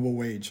least livable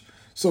wage.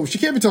 So she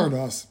can't be talking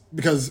to us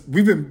because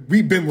we've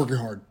been working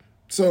hard.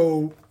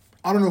 So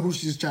I don't know who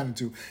she's chatting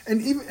to.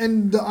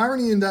 And the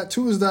irony in that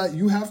too is that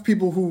you have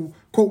people who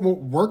quote unquote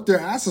work their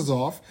asses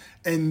off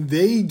and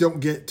they don't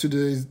get to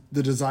the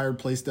desired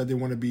place that they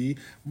want to be.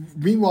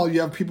 Meanwhile,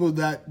 you have people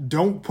that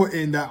don't put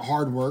in that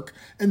hard work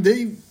and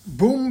they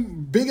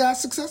boom, big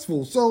ass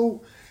successful.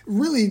 So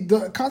really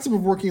the concept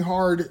of working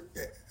hard,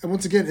 and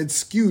once again, it's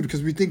skewed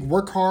because we think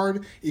work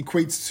hard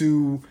equates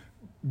to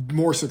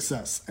more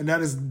success. And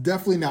that is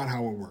definitely not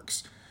how it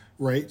works.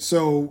 Right.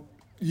 So,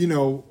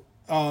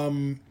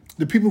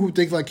 the people who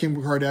think like Kim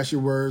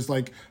Kardashian, where it's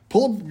like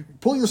pull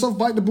yourself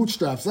by the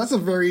bootstraps. That's a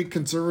very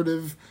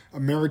conservative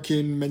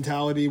American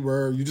mentality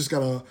where you just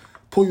gotta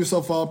pull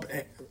yourself up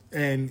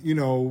and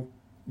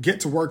get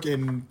to work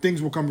and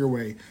things will come your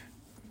way.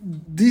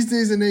 These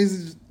days and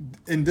age,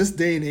 in this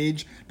day and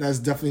age, that's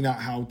definitely not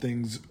how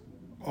things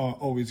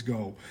always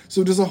go.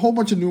 So there's a whole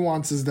bunch of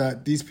nuances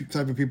that these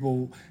type of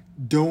people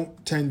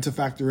don't tend to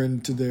factor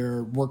into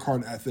their work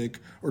hard ethic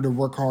or their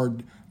work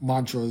hard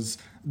mantras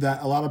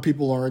that a lot of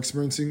people are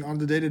experiencing on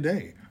the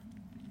day-to-day.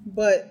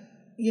 But,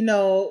 in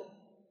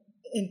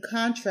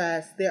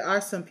contrast, there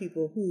are some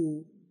people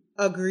who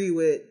agree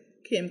with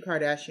Kim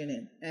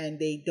Kardashian and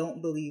they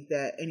don't believe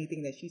that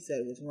anything that she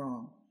said was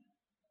wrong.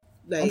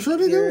 Like, I'm sure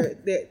they do.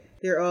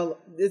 They're all,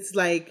 it's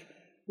like,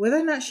 whether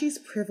or not she's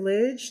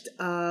privileged,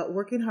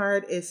 working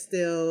hard is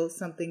still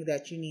something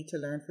that you need to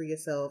learn for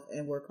yourself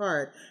and work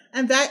hard.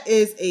 And that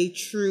is a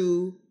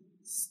true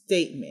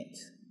statement.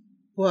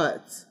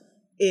 But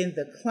in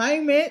the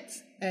climate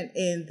and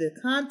in the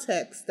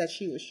context that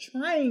she was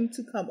trying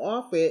to come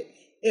off it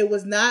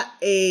was not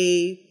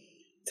a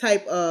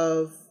type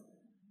of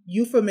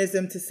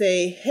euphemism to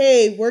say,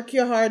 hey, work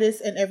your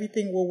hardest and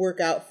everything will work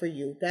out for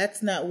you.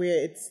 That's not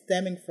where it's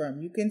stemming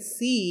from. You can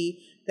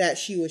see that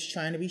she was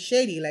trying to be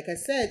shady. Like I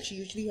said, she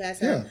usually has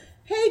her,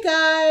 hey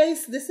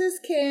guys, this is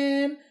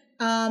Kim.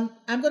 I'm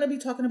going to be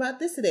talking about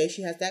this today.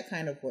 She has that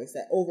kind of voice,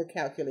 that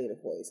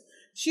overcalculated voice.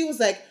 She was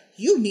like,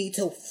 you need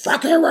to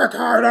fucking work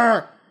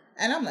harder.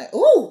 And I'm like,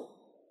 ooh,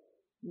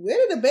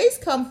 where did the bass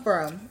come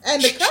from?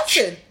 And the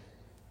cussing.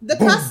 The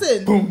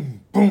cussing.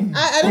 Boom, boom.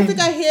 I don't think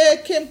I hear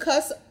Kim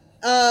cuss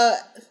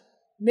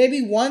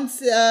maybe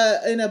once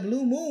in a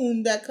blue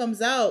moon that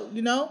comes out,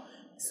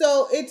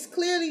 So it's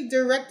clearly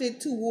directed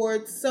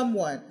towards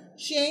someone.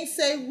 She ain't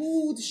say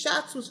who the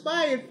shots was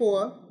fired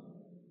for,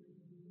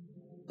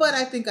 but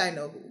I think I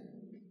know who.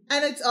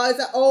 And it's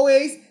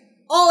always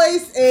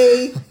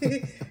a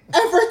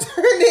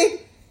ever-turning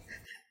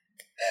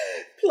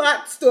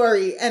plot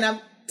story, and I'm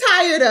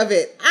tired of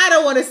it. I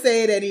don't want to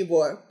say it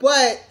anymore,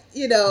 but,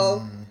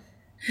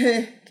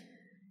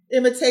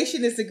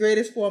 imitation is the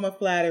greatest form of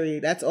flattery.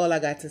 That's all I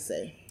got to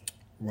say.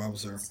 Wow,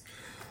 sir.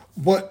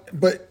 But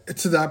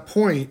to that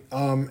point,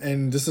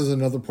 and this is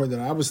another point that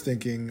I was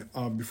thinking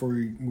before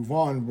we move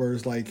on, where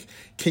it's like,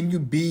 can you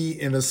be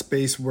in a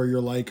space where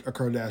you're like a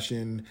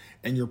Kardashian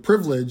and you're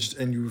privileged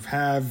and you've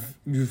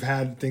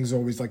had things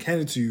always like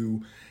handed to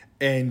you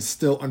and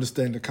still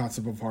understand the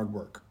concept of hard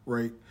work,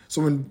 right?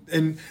 So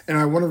and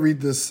I want to read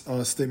this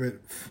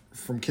statement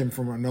from Kim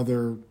from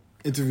another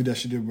interview that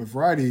she did with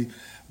Variety,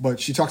 but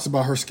she talks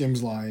about her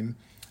Skims line,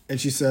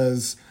 and she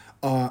says,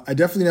 I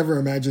definitely never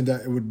imagined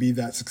that it would be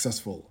that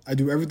successful. I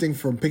do everything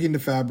from picking the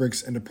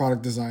fabrics and the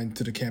product design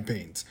to the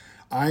campaigns.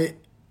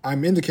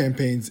 I'm in the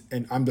campaigns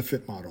and I'm the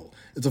fit model.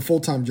 It's a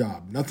full-time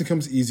job. Nothing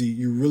comes easy.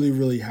 You really,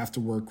 really have to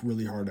work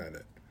really hard at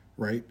it,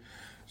 right?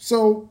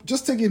 So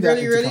just taking that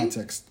into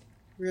context.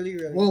 Really,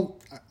 really? Well,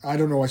 I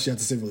don't know why she had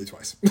to say really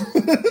twice.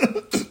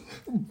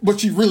 But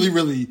she really,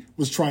 really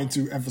was trying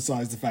to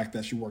emphasize the fact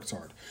that she works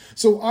hard.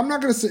 So I'm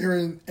not going to sit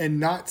here and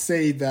not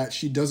say that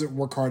she doesn't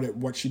work hard at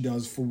what she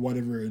does for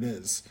whatever it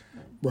is,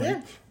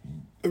 right?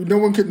 Yeah.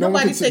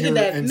 Nobody's taking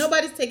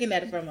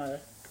that from her.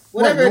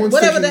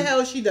 Whatever the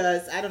hell she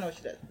does, I don't know what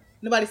she does.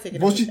 Nobody's taking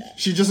that.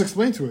 She just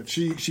explained to it.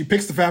 She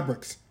picks the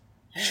fabrics.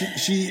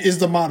 She is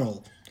the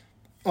model.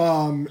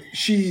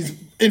 She's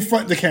in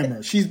front of the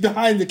camera. She's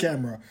behind the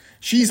camera.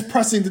 She's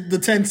pressing the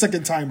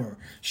 10-second timer.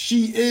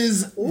 She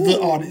is the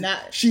audience.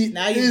 She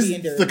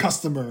is the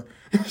customer.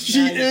 She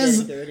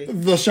is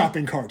the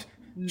shopping cart.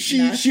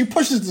 She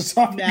pushes the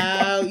shopping cart.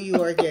 Now you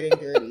are getting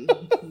dirty.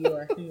 You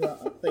are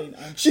playing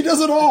unfair. She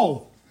does it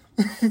all.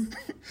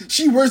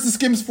 She wears the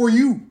Skims for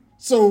you.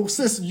 So,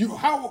 sis,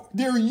 how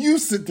dare you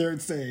sit there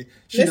and say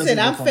she doesn't work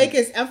hard?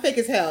 I'm fake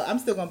as hell. I'm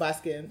still gonna buy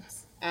Skims.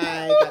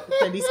 I got the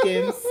Fendi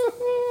Skims.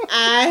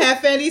 I have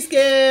Fendi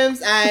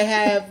Skims. I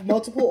have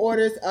multiple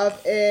orders of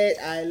it.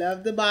 I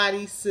love the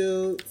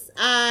bodysuits.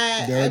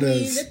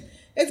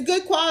 It's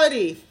good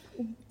quality.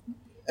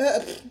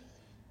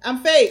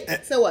 I'm fake.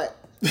 So what?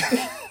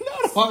 Not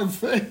I'm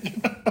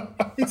fake.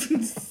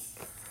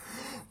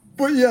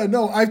 But yeah,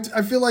 no,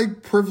 I feel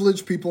like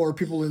privileged people or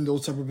people in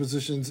those type of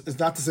positions, it's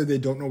not to say they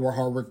don't know where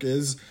hard work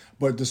is,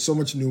 but there's so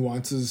much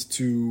nuances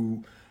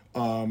to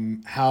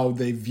how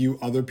they view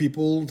other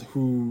people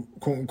who,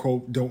 quote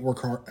unquote, don't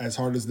work as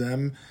hard as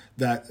them,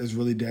 that is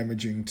really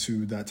damaging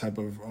to that type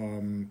of,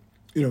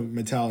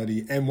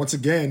 mentality. And once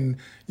again,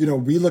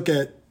 we look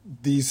at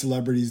these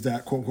celebrities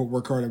that quote unquote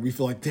work hard and we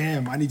feel like,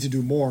 damn, I need to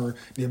do more.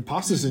 The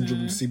imposter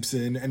syndrome seeps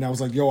in, and I was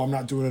like, yo, I'm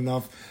not doing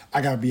enough.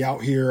 I gotta be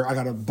out here. I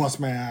gotta bust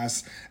my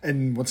ass.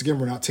 And once again,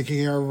 we're not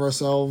taking care of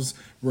ourselves.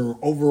 We're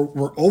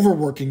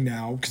overworking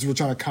now because we're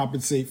trying to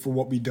compensate for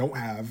what we don't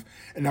have.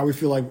 And now we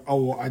feel like,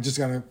 oh, I just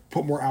gotta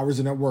put more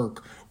hours in at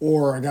work,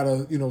 or I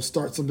gotta,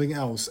 start something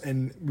else.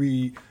 And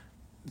we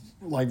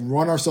like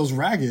run ourselves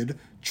ragged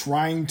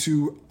trying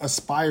to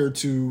aspire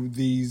to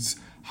these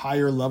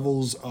higher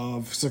levels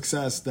of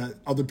success that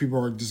other people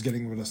are just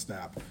getting with a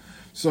snap.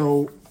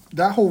 So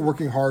that whole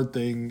working hard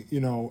thing,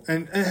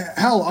 and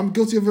hell, I'm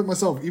guilty of it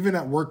myself. Even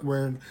at work,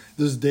 when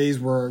there's days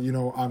where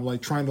I'm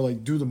like trying to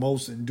like do the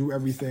most and do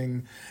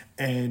everything,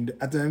 and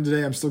at the end of the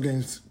day, I'm still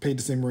getting paid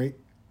the same rate.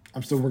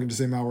 I'm still working the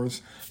same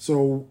hours.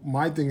 So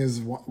my thing is,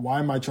 why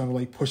am I trying to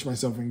like push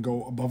myself and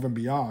go above and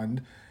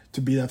beyond to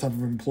be that type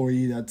of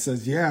employee that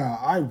says, yeah,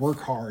 I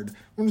work hard?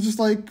 When it's just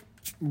like,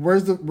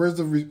 where's the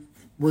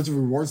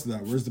rewards to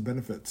that? Where's the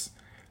benefits?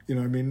 You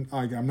know what I mean?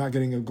 Like, I'm not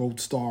getting a gold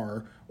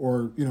star,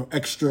 or,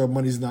 extra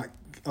money's not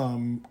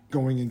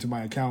going into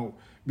my account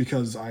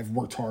because I've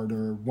worked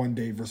harder one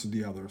day versus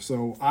the other.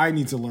 So I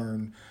need to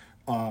learn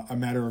a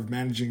matter of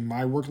managing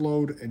my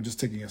workload and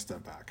just taking a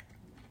step back.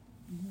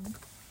 Mm-hmm.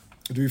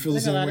 Do you feel the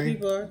same way?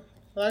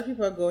 A lot of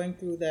people are going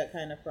through that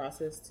kind of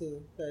process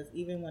too, because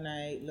even when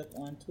I look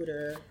on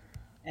Twitter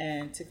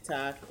and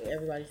TikTok,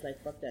 everybody's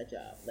like, fuck that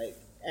job. Like,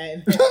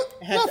 and fuck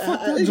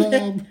that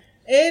job.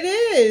 It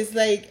is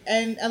like,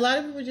 and a lot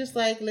of people are just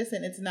like,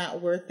 listen, it's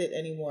not worth it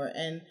anymore.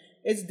 And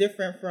it's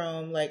different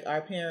from like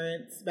our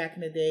parents back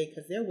in the day,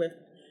 because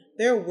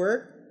their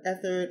work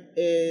ethic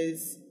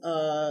is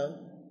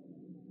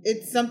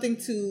it's something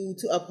to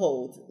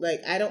uphold.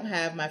 Like, I don't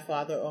have my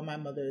father or my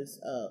mother's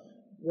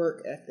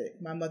work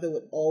ethic. My mother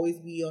would always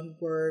be on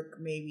work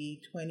maybe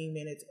 20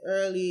 minutes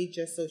early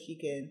just so she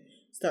can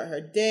start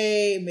her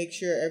day, make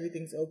sure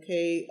everything's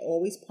okay,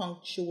 always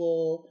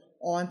punctual,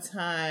 on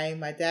time.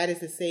 My dad is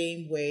the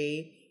same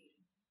way.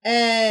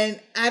 And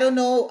I don't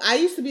know, I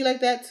used to be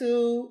like that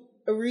too.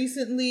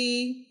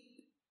 Recently,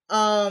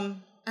 I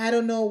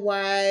don't know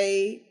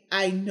why.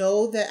 I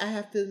know that I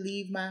have to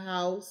leave my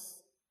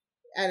house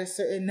at a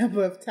certain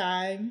number of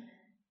time,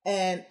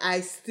 and I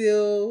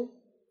still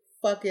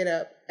fuck it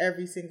up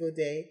every single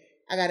day.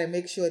 I gotta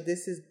make sure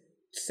this is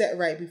set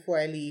right before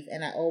I leave,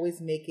 and I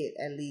always make it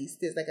at least.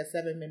 There's like a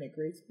 7-minute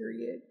grace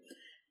period.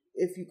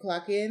 If you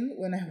clock in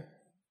when I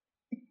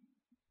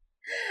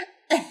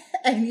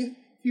and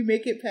you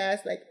make it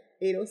past like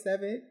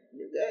 8:07,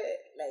 you're good.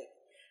 Like,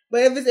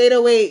 but if it's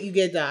 8:08, you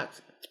get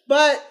docked.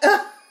 But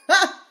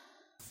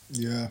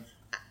yeah,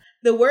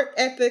 the work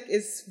ethic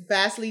is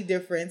vastly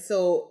different.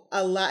 So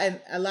a lot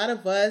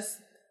of us,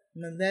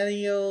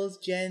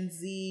 millennials, Gen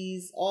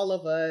Zs, all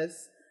of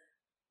us,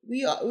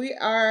 we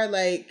are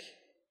like,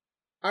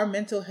 our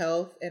mental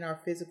health and our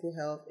physical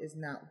health is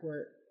not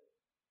worth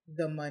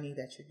the money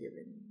that you're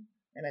giving.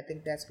 And I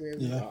think that's where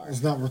we are.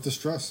 It's not worth the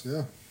stress.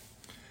 Yeah.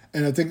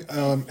 And I think,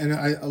 and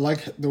I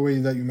like the way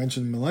that you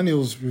mentioned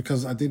millennials,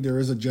 because I think there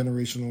is a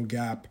generational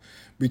gap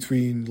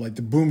between like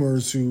the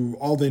boomers, who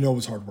all they know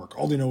is hard work.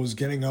 All they know is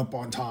getting up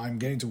on time,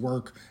 getting to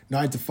work,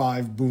 9 to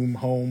 5, boom,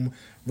 home,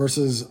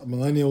 versus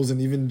millennials and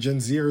even Gen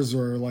Zers who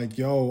are like,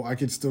 yo, I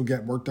could still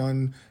get work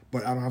done,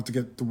 but I don't have to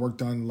get the work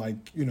done like,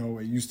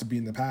 it used to be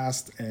in the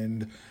past.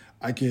 And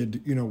I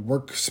could,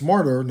 work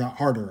smarter, not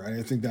harder. And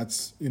I think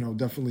that's,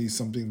 definitely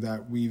something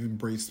that we've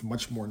embraced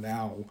much more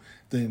now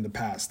than in the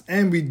past.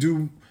 And we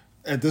do,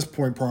 at this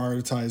point,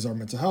 prioritize our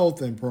mental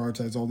health and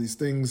prioritize all these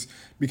things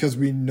because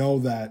we know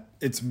that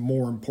it's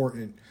more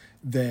important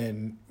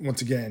than,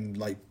 once again,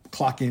 like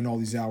clocking in all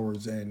these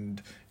hours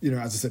and, as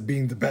I said,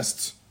 being the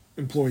best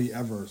employee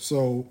ever.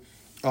 So,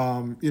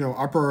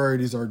 our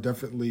priorities are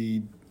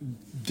definitely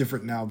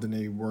different now than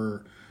they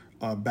were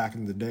back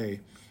in the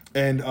day.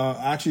 And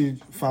I actually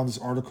found this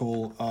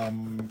article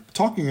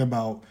talking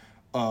about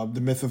the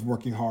myth of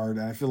working hard.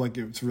 And I feel like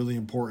it's really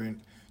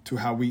important to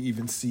how we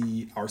even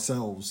see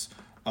ourselves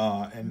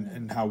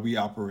and how we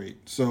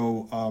operate.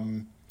 So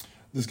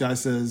this guy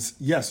says,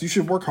 yes, you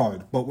should work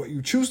hard, but what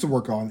you choose to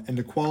work on and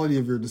the quality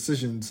of your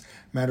decisions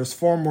matters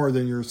far more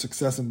than your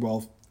success and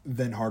wealth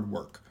than hard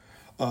work.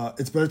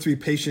 It's better to be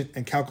patient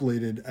and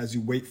calculated as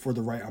you wait for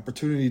the right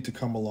opportunity to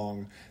come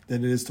along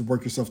than it is to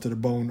work yourself to the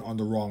bone on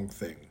the wrong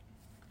thing.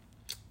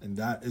 And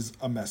that is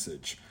a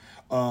message.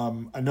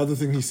 Another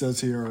thing he says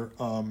here,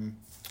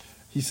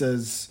 he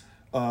says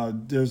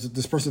there's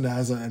this person that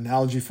has an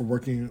analogy for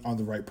working on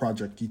the right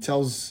project.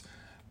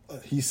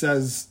 He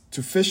says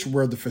to fish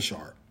where the fish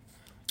are.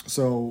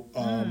 So,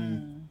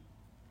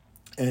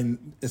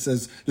 and it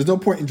says, there's no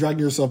point in dragging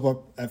yourself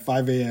up at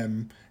 5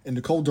 a.m. in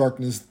the cold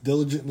darkness,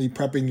 diligently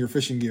prepping your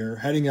fishing gear,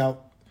 heading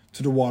out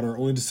to the water,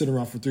 only to sit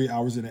around for 3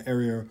 hours in an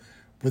area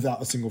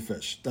without a single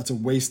fish. That's a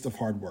waste of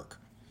hard work.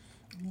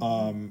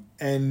 And,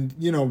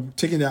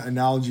 taking that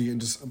analogy and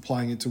just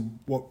applying it to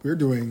what we're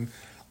doing,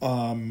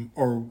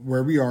 or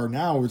where we are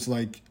now, it's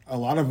like a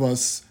lot of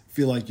us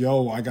feel like,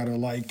 yo, I gotta,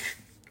 like,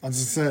 as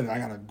I said, I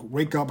gotta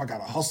wake up, I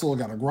gotta hustle, I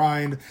gotta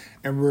grind.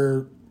 And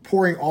we're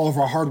pouring all of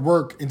our hard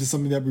work into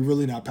something that we're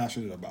really not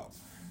passionate about,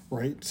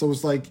 right? So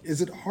it's like,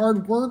 is it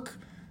hard work?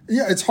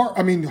 Yeah, it's hard.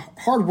 I mean,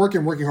 hard work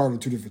and working hard are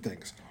two different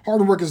things.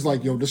 Hard work is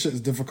like, yo, this shit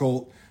is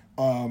difficult.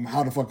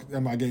 How the fuck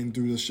am I getting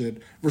through this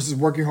shit? Versus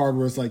working hard,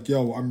 where it's like,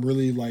 yo, I'm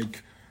really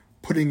like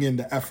putting in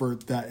the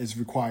effort that is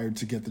required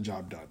to get the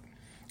job done.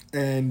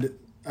 And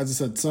as I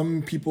said,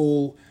 some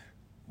people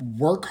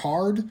work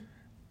hard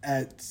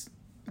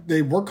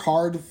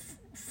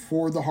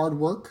for the hard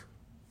work,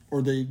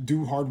 or they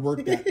do hard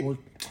work that work.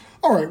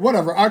 All right,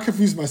 whatever. I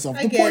confused myself.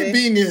 The point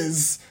being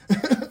is,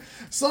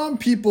 some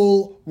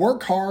people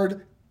work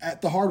hard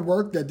at the hard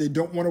work that they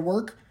don't want to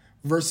work,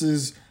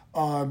 versus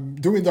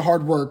doing the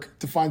hard work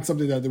to find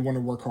something that they want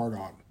to work hard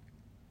on.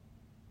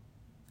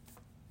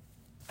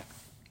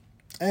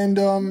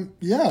 And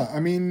yeah, I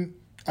mean,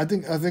 I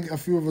think a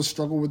few of us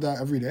struggle with that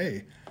every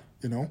day,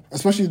 you know,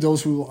 especially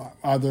those who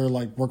either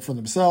like work for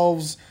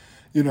themselves.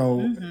 You know,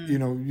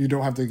 you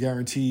don't have the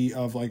guarantee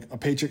of like a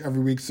paycheck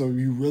every week, so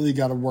you really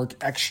got to work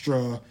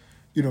extra.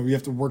 You know, you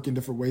have to work in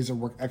different ways and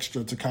work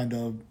extra to kind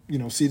of, you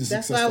know, see the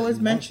success. That's why I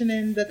was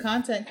mentioning the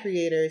content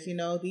creators. You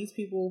know, these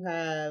people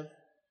have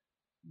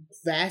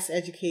vast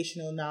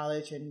educational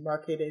knowledge and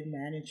marketing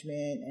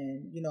management,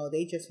 and you know,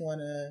 they just want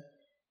to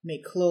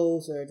make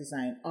clothes or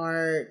design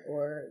art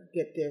or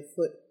get their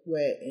foot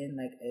wet in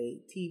like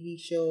a TV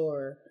show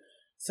or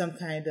some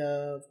kind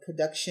of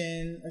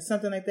production or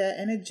something like that,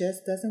 and it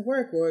just doesn't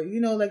work. Or,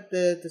 you know, like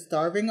the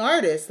starving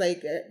artist,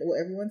 like what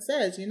everyone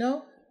says, you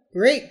know,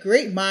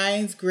 great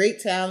minds, great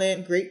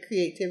talent, great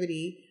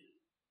creativity,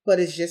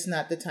 but it's just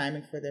not the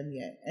timing for them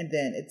yet. And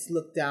then it's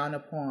looked down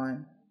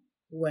upon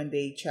when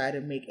they try to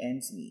make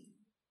ends meet,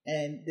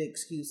 and the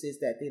excuse is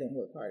that they don't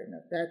work hard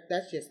enough.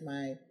 That's just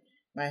my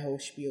whole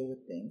spiel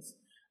with things.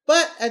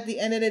 But at the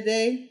end of the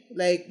day,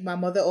 like my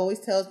mother always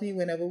tells me,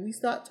 whenever we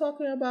start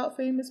talking about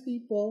famous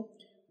people,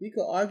 we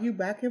could argue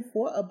back and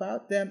forth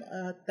about them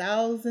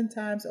 1,000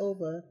 times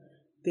over.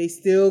 They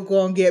still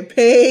gonna get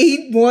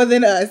paid more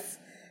than us.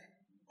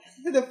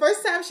 The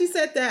first time she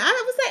said that,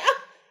 I was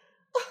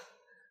like,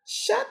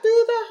 shot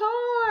through the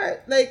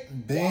heart.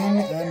 Like, bing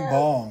and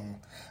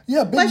bong.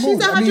 Yeah, big but she's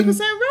 100%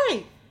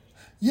 right.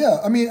 Yeah,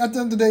 I mean, at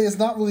the end of the day, it's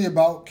not really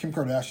about Kim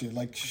Kardashian.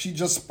 Like, she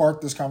just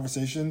sparked this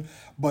conversation,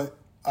 but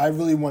I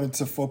really wanted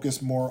to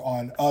focus more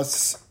on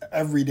us,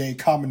 everyday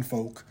common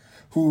folk,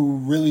 who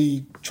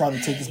really try to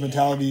take this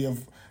mentality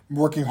of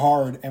working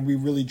hard and we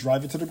really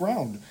drive it to the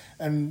ground.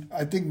 And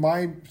I think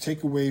my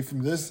takeaway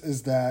from this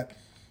is that,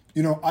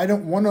 you know, I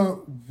don't want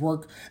to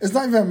work. It's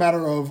not even a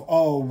matter of,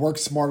 work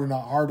smarter,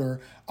 not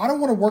harder. I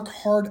don't want to work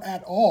hard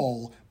at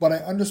all, but I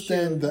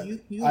understand that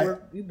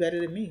you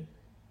better than me.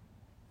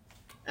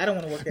 I don't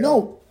want to work at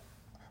all.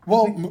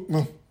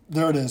 Well,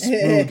 there it is.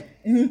 Rude.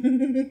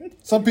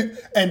 Some people,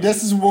 and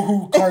this is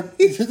who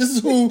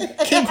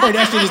Kim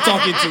Kardashian is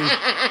talking to.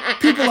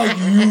 People like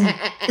you.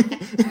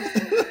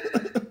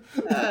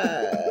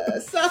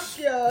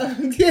 Sasha.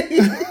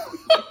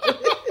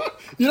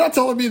 You're not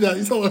telling me that.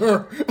 You're telling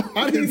her.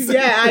 I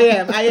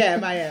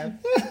am.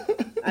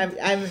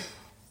 I'm.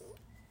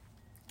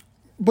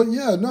 But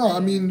yeah, no, I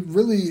mean,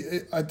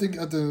 really, I think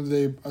at the end of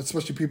the day,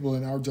 especially people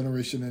in our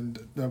generation and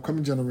the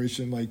upcoming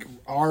generation, like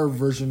our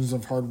versions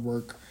of hard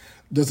work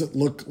doesn't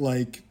look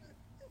like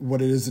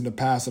what it is in the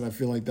past. And I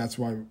feel like that's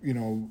why, you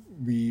know,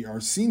 we are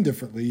seen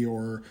differently,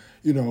 or,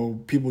 you know,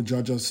 people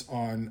judge us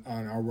on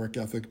our work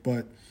ethic.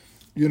 But,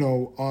 you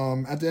know,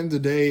 at the end of the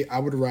day, I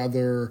would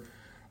rather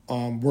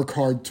work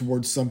hard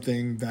towards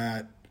something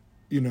that,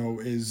 you know,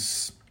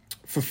 is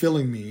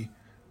fulfilling me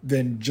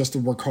than just to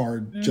work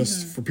hard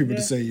just for people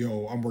to say,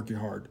 yo, I'm working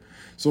hard.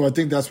 So I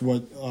think that's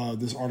what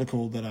this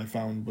article that I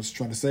found was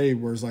trying to say,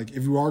 where it's like,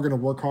 if you are going to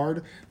work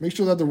hard, make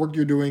sure that the work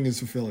you're doing is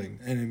fulfilling,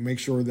 and make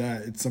sure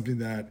that it's something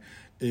that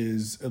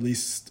is at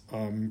least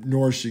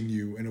nourishing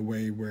you in a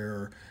way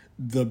where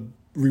the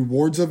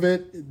rewards of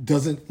it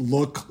doesn't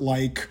look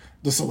like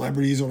the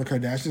celebrities or the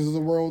Kardashians of the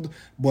world,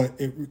 but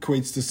it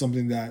equates to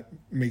something that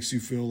makes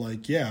you feel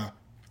like, yeah,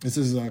 this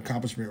is an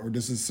accomplishment, or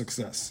this is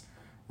success,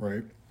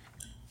 right?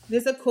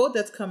 There's a quote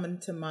that's coming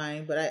to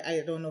mind, but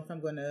I don't know if I'm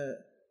going to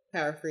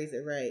paraphrase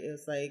it right. It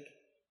was like,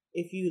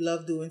 if you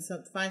love doing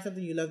something, find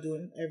something you love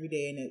doing every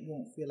day and it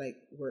won't feel like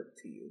work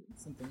to you.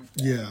 Something like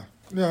that. Yeah.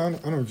 Yeah,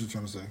 I know what you're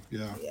trying to say.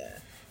 Yeah.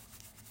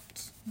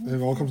 It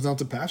all comes down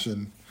to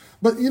passion.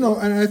 But, you know,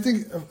 and I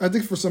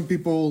think for some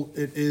people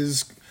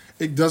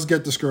it does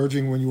get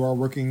discouraging when you are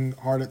working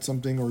hard at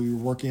something, or you're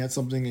working at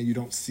something and you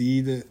don't see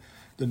the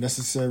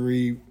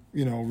necessary,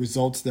 you know,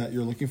 results that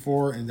you're looking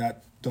for, and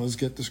that does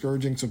get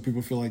discouraging. So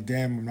people feel like,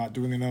 damn, I'm not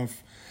doing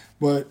enough.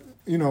 But,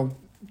 you know,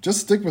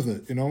 just stick with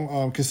it. You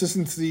know,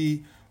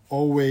 consistency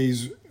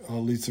always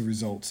leads to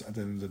results at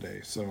the end of the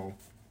day. So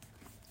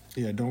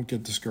yeah, don't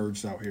get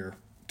discouraged out here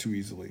too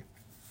easily.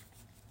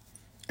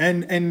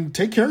 And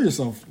take care of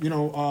yourself. You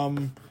know,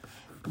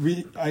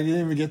 I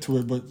didn't even get to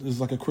it, but there's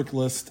like a quick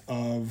list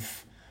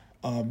of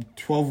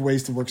 12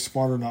 ways to work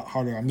smarter, not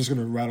harder. I'm just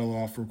going to rattle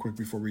off real quick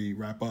before we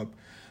wrap up.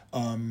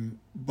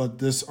 But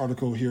this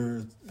article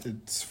here,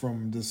 it's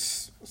from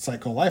this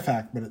site called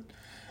Lifehack,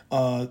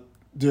 but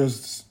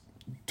there's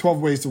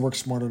 12 ways to work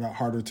smarter, not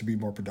harder, to be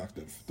more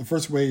productive. The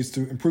first way is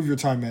to improve your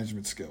time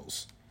management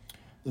skills.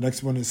 The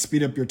next one is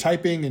speed up your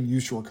typing and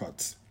use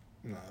shortcuts.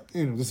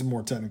 This is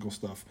more technical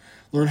stuff.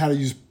 Learn how to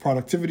use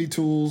productivity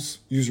tools,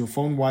 use your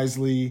phone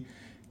wisely,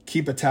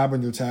 keep a tab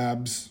on your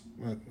tabs.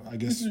 I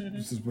guess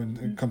this is when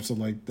it comes to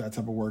like that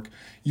type of work.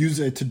 Use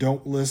a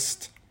to-don't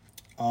list.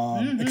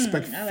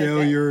 Expect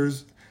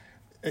failures.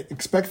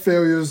 Expect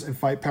failures and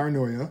fight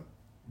paranoia.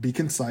 Be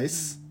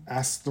concise.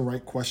 Ask the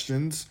right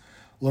questions.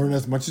 Learn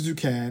as much as you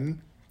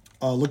can.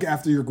 Look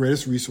after your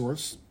greatest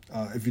resource.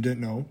 If you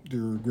didn't know,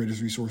 your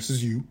greatest resource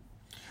is you.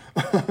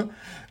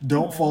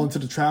 Don't fall into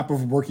the trap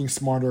of working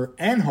smarter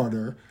and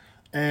harder.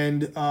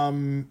 And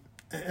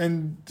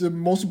the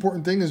most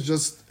important thing is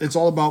just, it's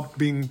all about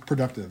being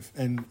productive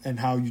and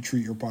how you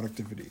treat your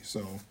productivity.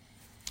 So,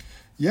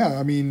 yeah,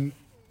 I mean,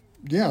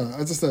 yeah,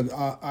 as I said,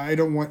 I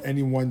don't want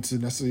anyone to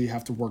necessarily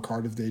have to work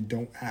hard if they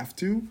don't have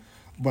to,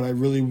 but I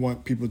really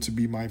want people to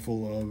be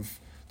mindful of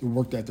the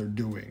work that they're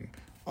doing,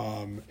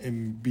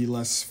 and be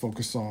less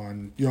focused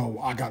on,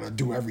 I got to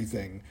do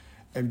everything,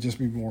 and just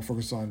be more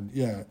focused on,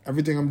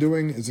 everything I'm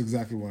doing is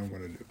exactly what I'm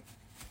going to do.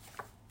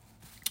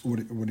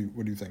 What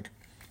do you think?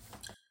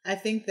 I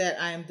think that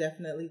I am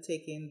definitely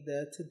taking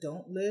the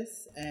to-don't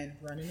list and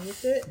running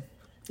with it.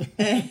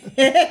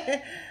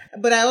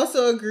 But I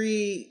also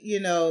agree,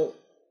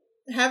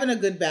 having a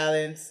good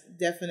balance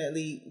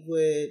definitely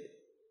would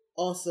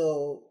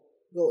also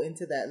go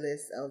into that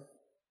list of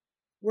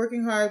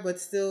working hard, but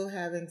still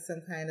having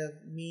some kind of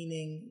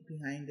meaning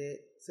behind it,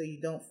 so you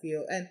don't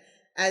feel. And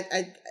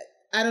I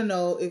don't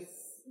know if,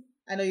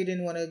 I know you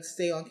didn't want to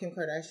stay on Kim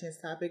Kardashian's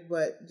topic,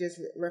 but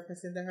just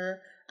referencing to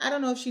her, I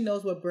don't know if she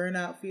knows what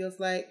burnout feels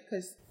like,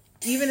 because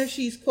even if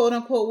she's quote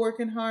unquote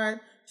working hard,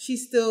 she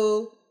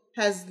still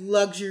has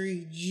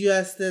luxury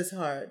just as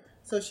hard.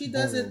 So she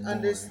doesn't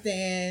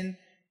understand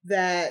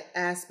that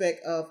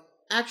aspect of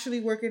actually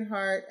working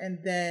hard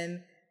and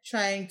then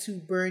trying to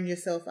burn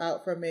yourself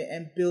out from it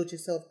and build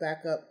yourself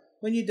back up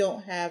when you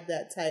don't have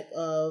that type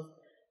of,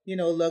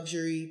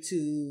 luxury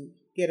to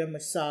get a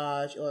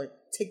massage or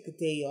take the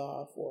day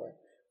off or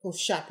go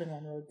shopping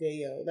on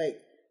Rodeo.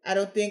 Like, I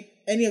don't think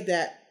any of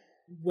that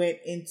went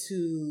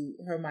into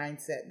her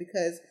mindset,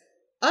 because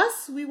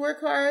we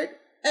work hard,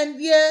 and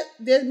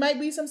there might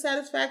be some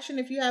satisfaction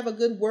if you have a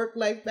good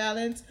work-life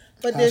balance,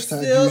 but there's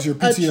still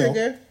a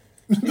trigger.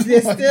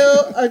 There's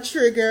still a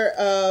trigger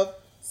of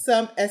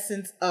some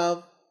essence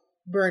of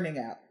burning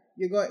out.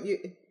 You're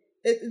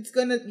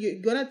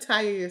gonna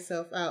tire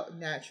yourself out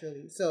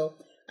naturally. So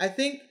I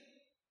think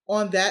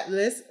on that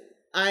list,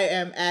 I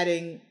am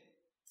adding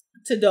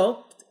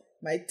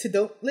my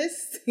to-don't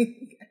list.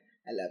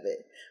 I love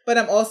it. But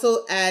I'm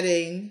also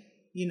adding,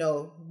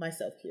 my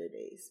self-care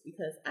days,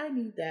 because I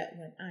need that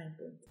when I'm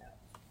burnt out.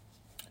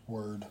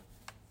 Word.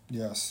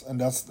 Yes. And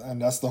that's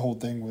the whole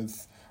thing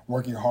with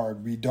working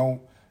hard. We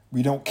don't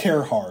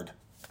care hard.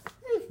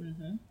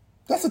 Mm-hmm.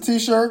 That's a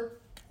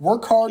t-shirt.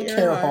 Work hard,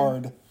 care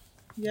hard.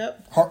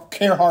 Yep.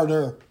 Care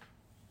harder.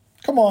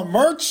 Come on,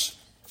 merch.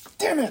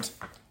 Damn it.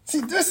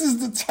 See, this is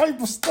the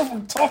type of stuff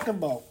I'm talking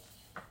about.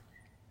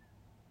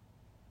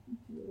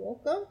 You're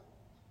welcome.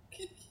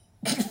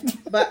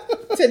 But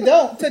to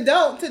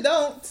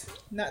don't.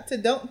 Not to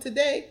don't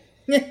today.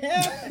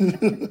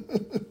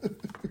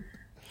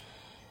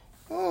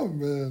 Oh,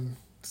 man.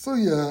 So,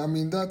 yeah, I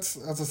mean, that's,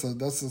 as I said,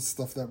 that's the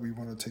stuff that we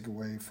want to take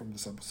away from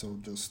this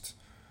episode. Just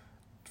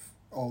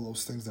all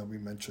those things that we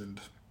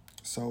mentioned.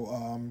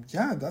 So,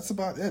 that's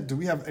about it. Do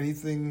we have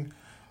anything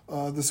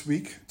this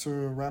week to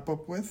wrap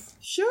up with?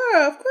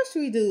 Sure, of course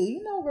we do.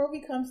 Roby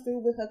comes through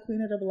with her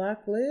Queen of the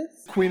Block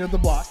list. Queen of the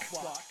Block.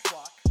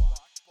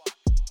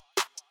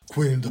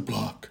 Queen of the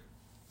Block.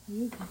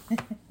 You're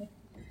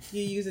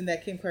using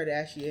that Kim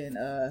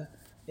Kardashian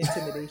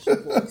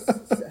intimidation voice.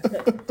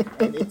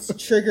 And it's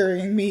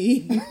triggering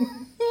me.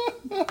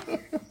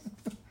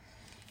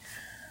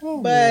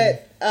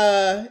 But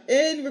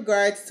in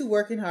regards to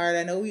working hard,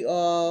 I know we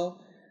all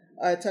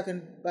are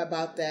talking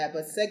about that,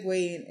 but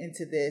segueing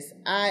into this,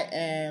 I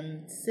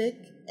am sick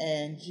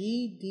and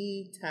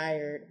GD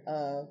tired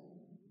of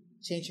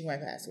changing my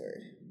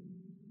password.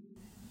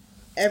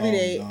 Every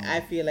day, no. I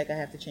feel like I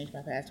have to change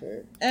my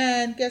password.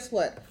 And guess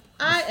what?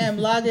 I am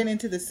logging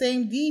into the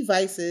same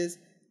devices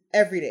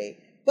every day.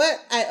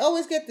 But I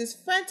always get this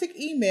frantic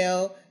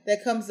email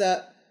that comes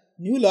up,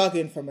 new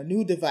login from a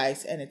new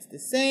device, and it's the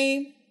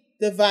same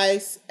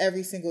device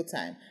every single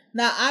time.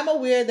 Now, I'm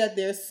aware that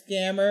there's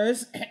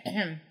scammers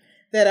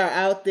that are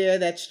out there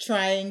that's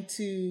trying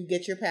to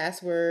get your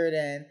password,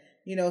 and,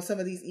 some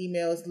of these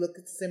emails look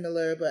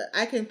similar, but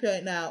I can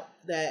point out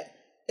that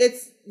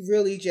it's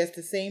really just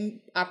the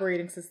same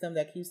operating system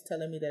that keeps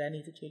telling me that I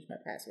need to change my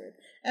password.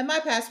 And my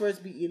passwords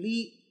be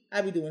elite.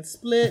 I be doing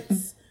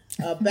splits,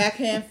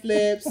 backhand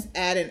flips,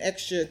 adding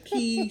extra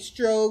key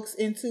strokes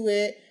into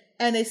it,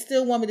 and they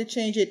still want me to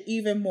change it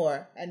even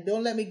more. And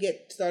don't let me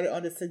get started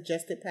on the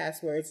suggested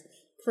passwords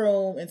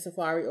Chrome and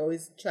Safari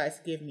always tries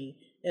to give me.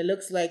 It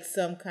looks like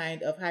some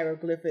kind of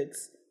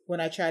hieroglyphics when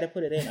I try to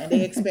put it in, and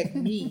they expect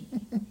me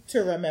to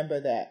remember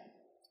that.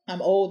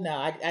 I'm old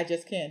now. I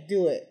just can't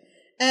do it.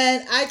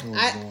 And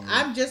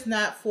I'm just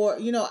not for,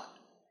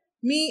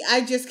 me,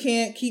 I just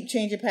can't keep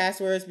changing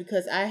passwords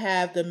because I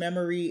have the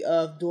memory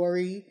of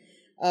Dory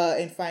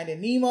in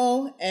Finding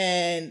Nemo.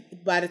 And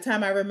by the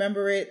time I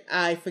remember it,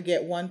 I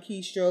forget one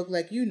keystroke.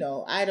 Like,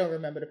 I don't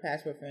remember the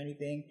password for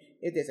anything.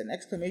 If there's an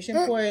exclamation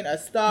point, a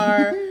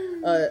star,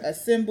 a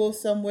symbol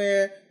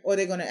somewhere, or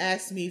they're going to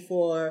ask me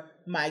for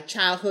my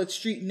childhood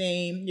street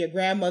name, your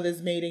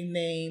grandmother's maiden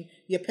name,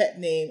 your pet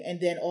name, and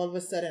then all of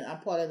a sudden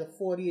I'm part of the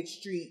 40th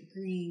Street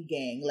Green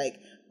Gang. Like,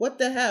 what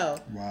the hell?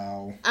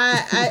 Wow.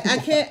 I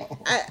can't,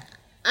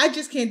 I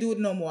just can't do it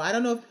no more. I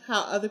don't know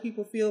how other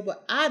people feel,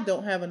 but I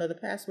don't have another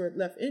password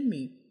left in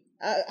me.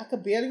 I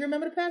could barely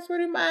remember the password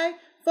in my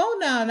phone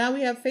now. Now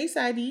we have Face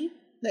ID.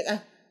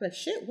 Like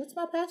shit, what's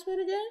my password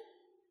again?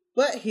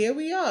 But here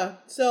we are.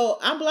 So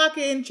I'm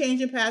blocking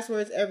changing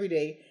passwords every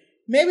day.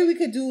 Maybe we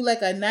could do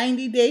like a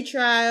 90-day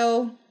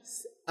trial,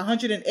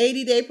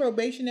 180-day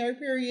probationary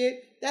period.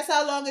 That's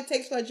how long it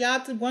takes for a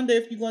job to wonder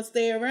if you're going to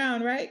stay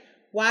around, right?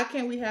 Why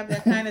can't we have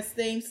that kind of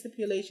same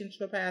stipulations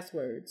for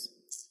passwords?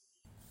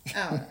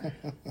 I don't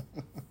know.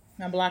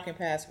 I'm blocking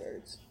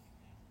passwords.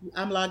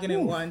 I'm logging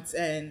in once,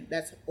 and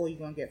that's all you're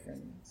going to get from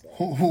me. So.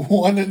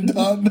 One and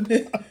done.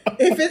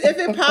 If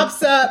it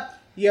pops up,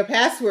 your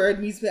password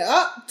means,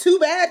 too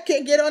bad,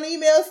 can't get on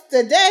emails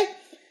today.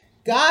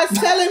 God's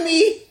telling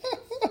me,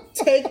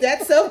 take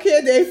that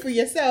self-care day for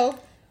yourself.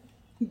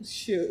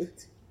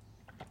 Shoot.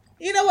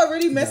 You know what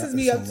really messes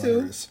me up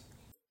hilarious. Too?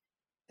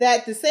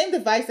 That the same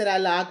device that I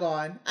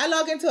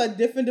log into a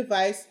different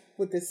device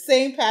with the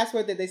same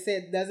password that they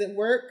said doesn't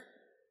work,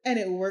 and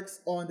it works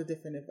on the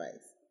different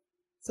device.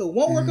 So it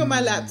won't work on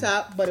my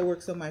laptop, but it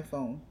works on my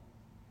phone.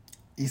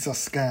 It's a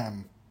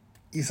scam.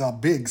 It's a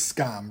big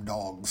scam,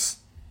 dogs.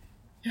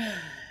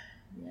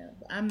 Yeah,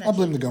 but I'm not. I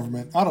blame the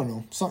government. I don't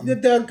know. Something.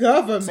 The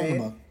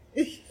government.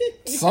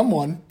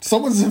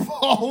 Someone's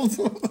involved.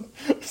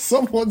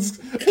 Someone's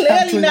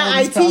clearly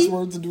not IT.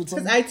 Passwords and doing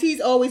something. Because IT is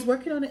always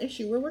working on the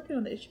issue. We're working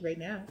on the issue right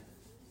now.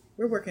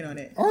 We're working on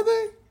it. Are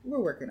they? We're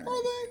working on it.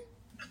 Are they?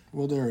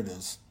 Well, there it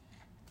is.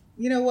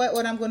 You know what?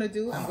 What I'm going to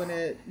do? I'm going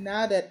to,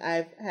 now that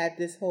I've had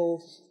this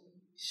whole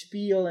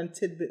spiel and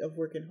tidbit of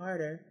working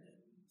harder,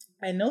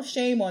 I no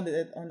shame on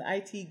the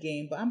IT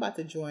game, but I'm about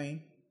to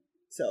join,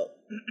 so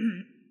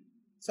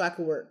I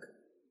could work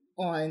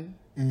on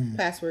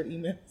password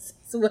emails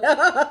as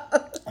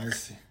well. I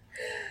see.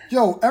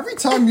 Yo, every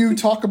time you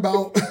talk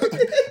about,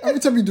 every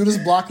time you do this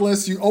block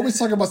list, you always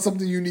talk about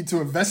something you need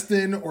to invest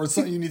in or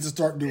something you need to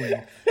start doing,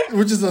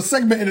 which is a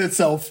segment in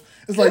itself.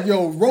 It's like,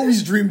 yo,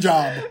 Rovi's dream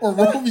job or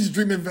Rovi's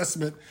dream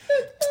investment.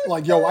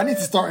 Like, yo, I need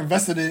to start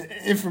investing in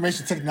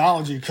information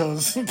technology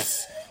because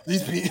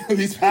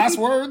these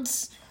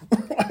passwords.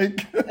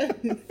 Like,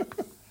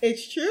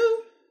 it's true.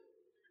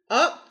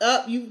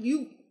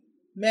 You.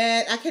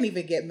 Man, I can't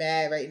even get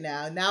mad right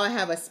now. Now I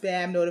have a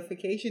spam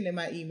notification in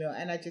my email,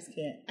 and I just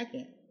can't. I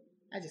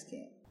just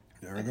can't.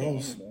 There it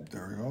goes.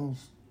 There it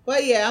goes.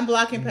 But yeah, I'm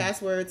blocking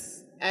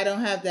passwords. I don't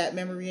have that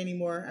memory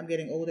anymore. I'm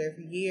getting older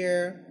every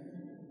year.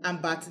 I'm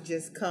about to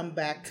just come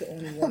back to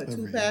only one or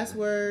two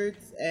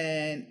passwords,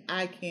 and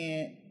I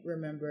can't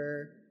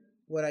remember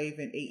what I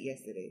even ate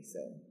yesterday.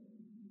 So,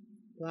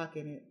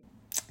 blocking it.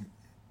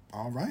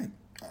 All right.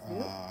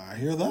 Yep. I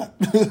hear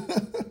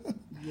that.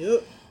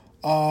 Yep.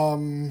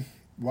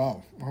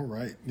 Wow. All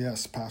right.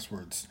 Yes,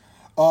 passwords.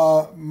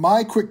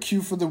 My quick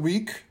cue for the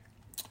week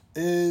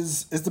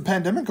is the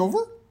pandemic over?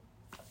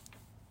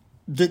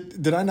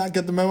 Did I not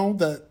get the memo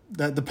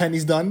that the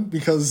penny's done?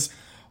 Because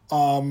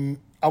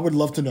I would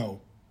love to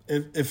know.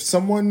 If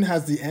someone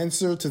has the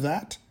answer to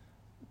that,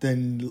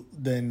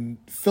 then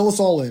fill us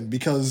all in,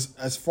 because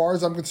as far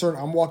as I'm concerned,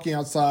 I'm walking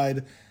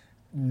outside,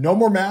 no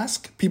more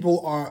mask.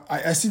 People are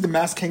I see the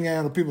mask hanging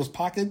out of people's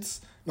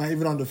pockets, not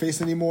even on their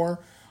face anymore.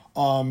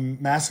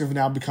 Masks have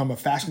now become a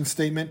fashion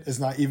statement. It's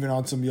not even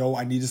on some,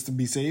 I need us to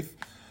be safe.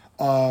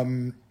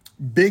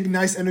 Big,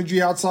 nice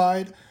energy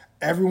outside.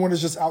 Everyone is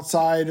just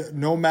outside,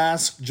 no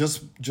mask,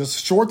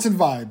 just shorts and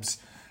vibes.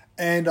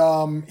 And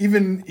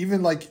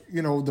even like,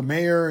 the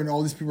mayor and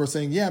all these people are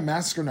saying, yeah,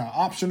 masks are now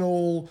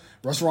optional.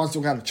 Restaurants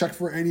don't got to check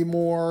for it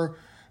anymore.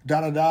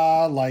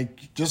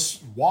 Like,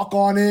 just walk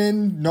on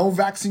in, no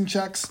vaccine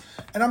checks.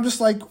 And I'm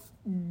just like,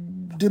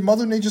 did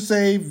Mother Nature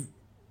say,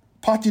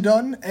 party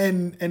done,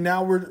 and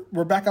now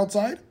we're back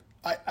outside?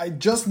 I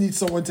just need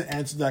someone to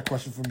answer that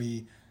question for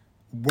me.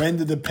 When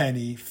did the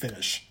penny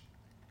finish?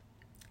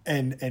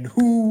 And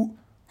who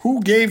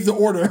gave the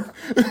order?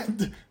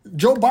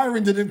 Joe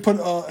Biden didn't put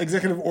an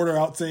executive order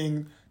out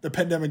saying the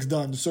pandemic's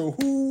done. So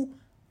who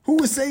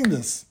is saying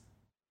this?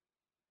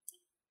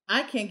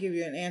 I can't give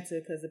you an answer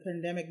because the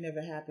pandemic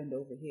never happened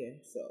over here.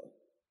 So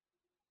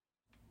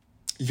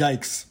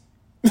yikes.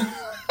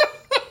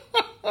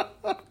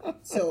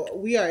 So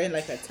we are in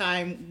like a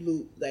time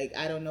loop. Like,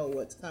 I don't know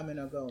what's coming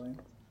or going.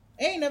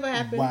 Ain't never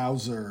happened.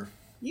 Wowzer.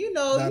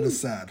 That is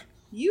sad.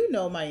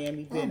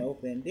 Miami been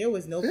open. There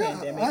was no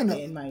pandemic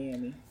in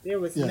Miami. There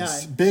was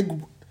none.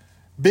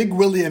 Big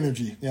Willie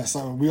energy. Yes,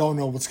 we all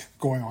know what's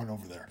going on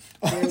over there.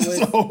 There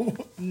was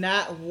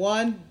not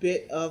one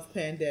bit of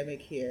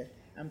pandemic here.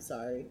 I'm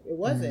sorry. It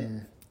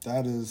wasn't.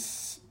 That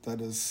is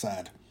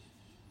sad.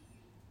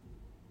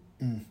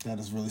 That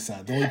is really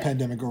sad. The only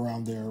pandemic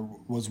around there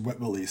was Wet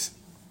Willie's.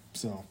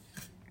 So,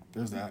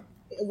 there's that.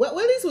 Wet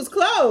Willie's was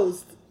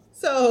closed.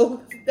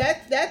 So,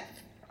 that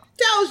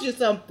tells you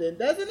something,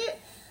 doesn't it?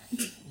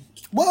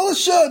 Well, it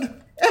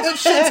should. It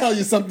should tell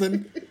you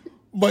something.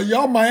 But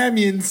y'all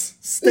Miamians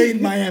stayed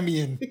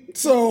Miamian.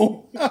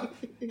 So,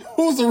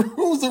 who's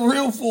the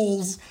real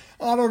fools?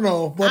 I don't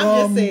know. But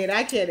I'm just saying,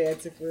 I can't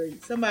answer for you.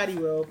 Somebody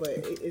will, but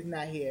it's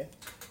not here.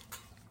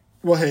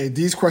 Well, hey,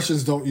 these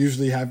questions don't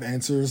usually have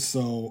answers,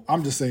 so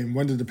I'm just saying,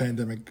 when did the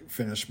pandemic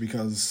finish?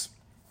 Because,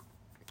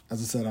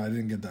 as I said, I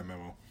didn't get that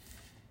memo.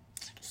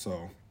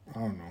 So, I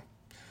don't know.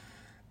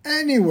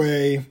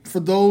 Anyway, for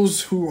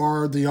those who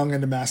are the young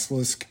and the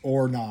maskless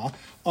or not,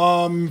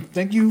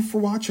 thank you for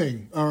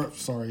watching.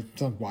 Sorry,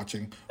 not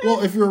watching.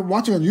 Well, if you're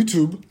watching on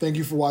YouTube, thank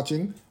you for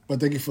watching,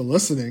 but thank you for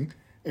listening.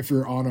 If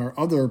you're on our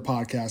other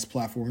podcast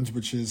platforms,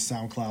 which is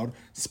SoundCloud,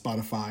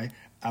 Spotify,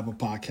 Apple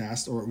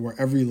Podcasts, or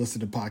wherever you listen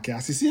to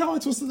podcasts. You see how I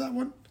twisted that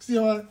one? See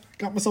how I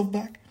got myself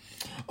back?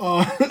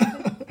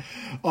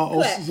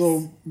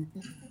 Also,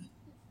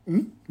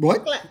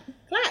 what?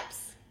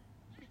 Claps.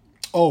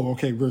 Oh,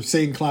 okay. We're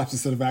saying claps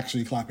instead of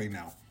actually clapping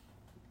now.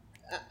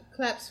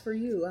 Claps for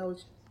you. I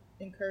was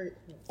encouraged.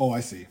 Oh,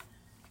 I see.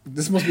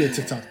 This must be a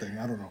TikTok thing.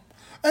 I don't know.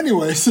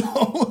 Anyway,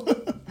 so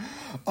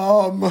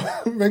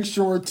make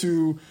sure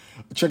to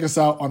check us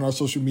out on our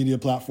social media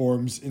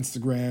platforms,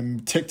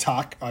 Instagram,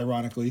 TikTok,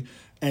 ironically,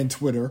 and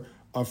Twitter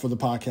for the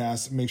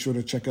podcast. Make sure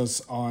to check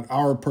us on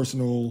our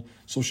personal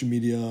social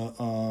media.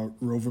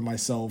 Rover,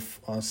 myself,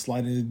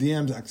 slide into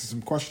DMs, ask us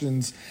some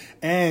questions.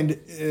 And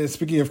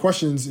speaking of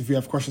questions, if you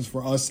have questions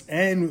for us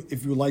and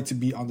if you would like to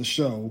be on the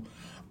show,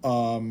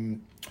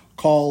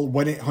 call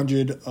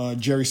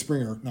 1-800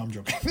 Springer. No, I'm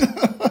joking.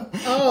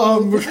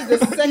 Oh, this is the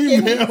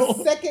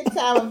second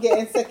time I'm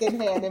getting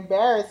secondhand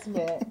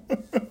embarrassment.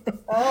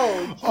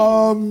 Oh,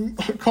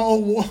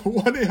 call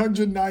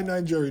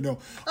 1-800-99-Jerry. No.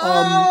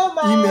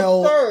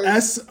 Email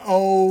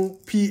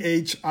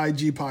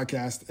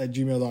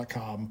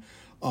sophigpodcast@gmail.com.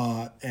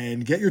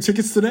 And get your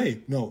tickets today.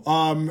 No.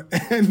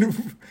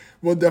 And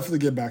we'll definitely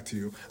get back to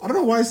you. I don't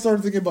know why I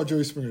started thinking about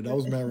Jerry Springer. That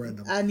was mad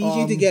random. I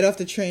need you to get off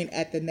the train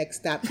at the next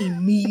stop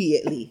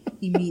immediately.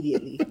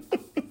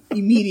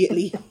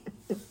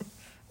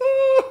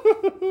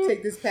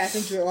 Take this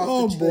passenger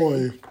off the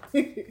train. Oh,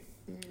 boy.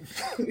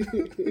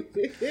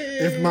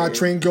 If my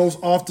train goes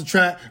off the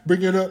track,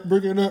 bring it up,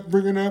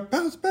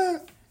 bounce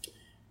back.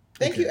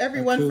 Thank you,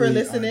 everyone, for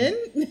listening.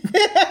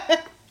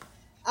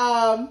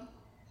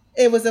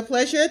 It was a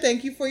pleasure.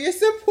 Thank you for your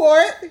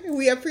support.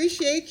 We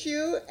appreciate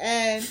you,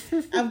 and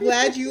I'm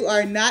glad you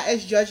are not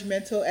as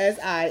judgmental as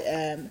I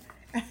am.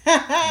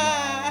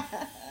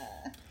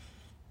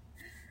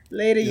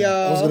 Later, y'all.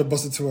 I was going to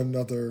bust into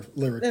another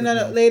lyric.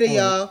 No. Later,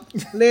 y'all.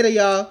 Later,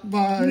 y'all.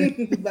 Bye.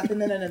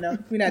 No.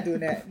 We're not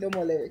doing that. No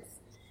more lyrics.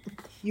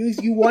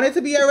 You wanted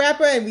to be a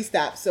rapper, and we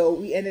stopped, so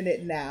we ended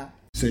it now.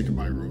 Say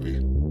goodbye,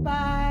 Ruby.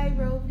 Bye.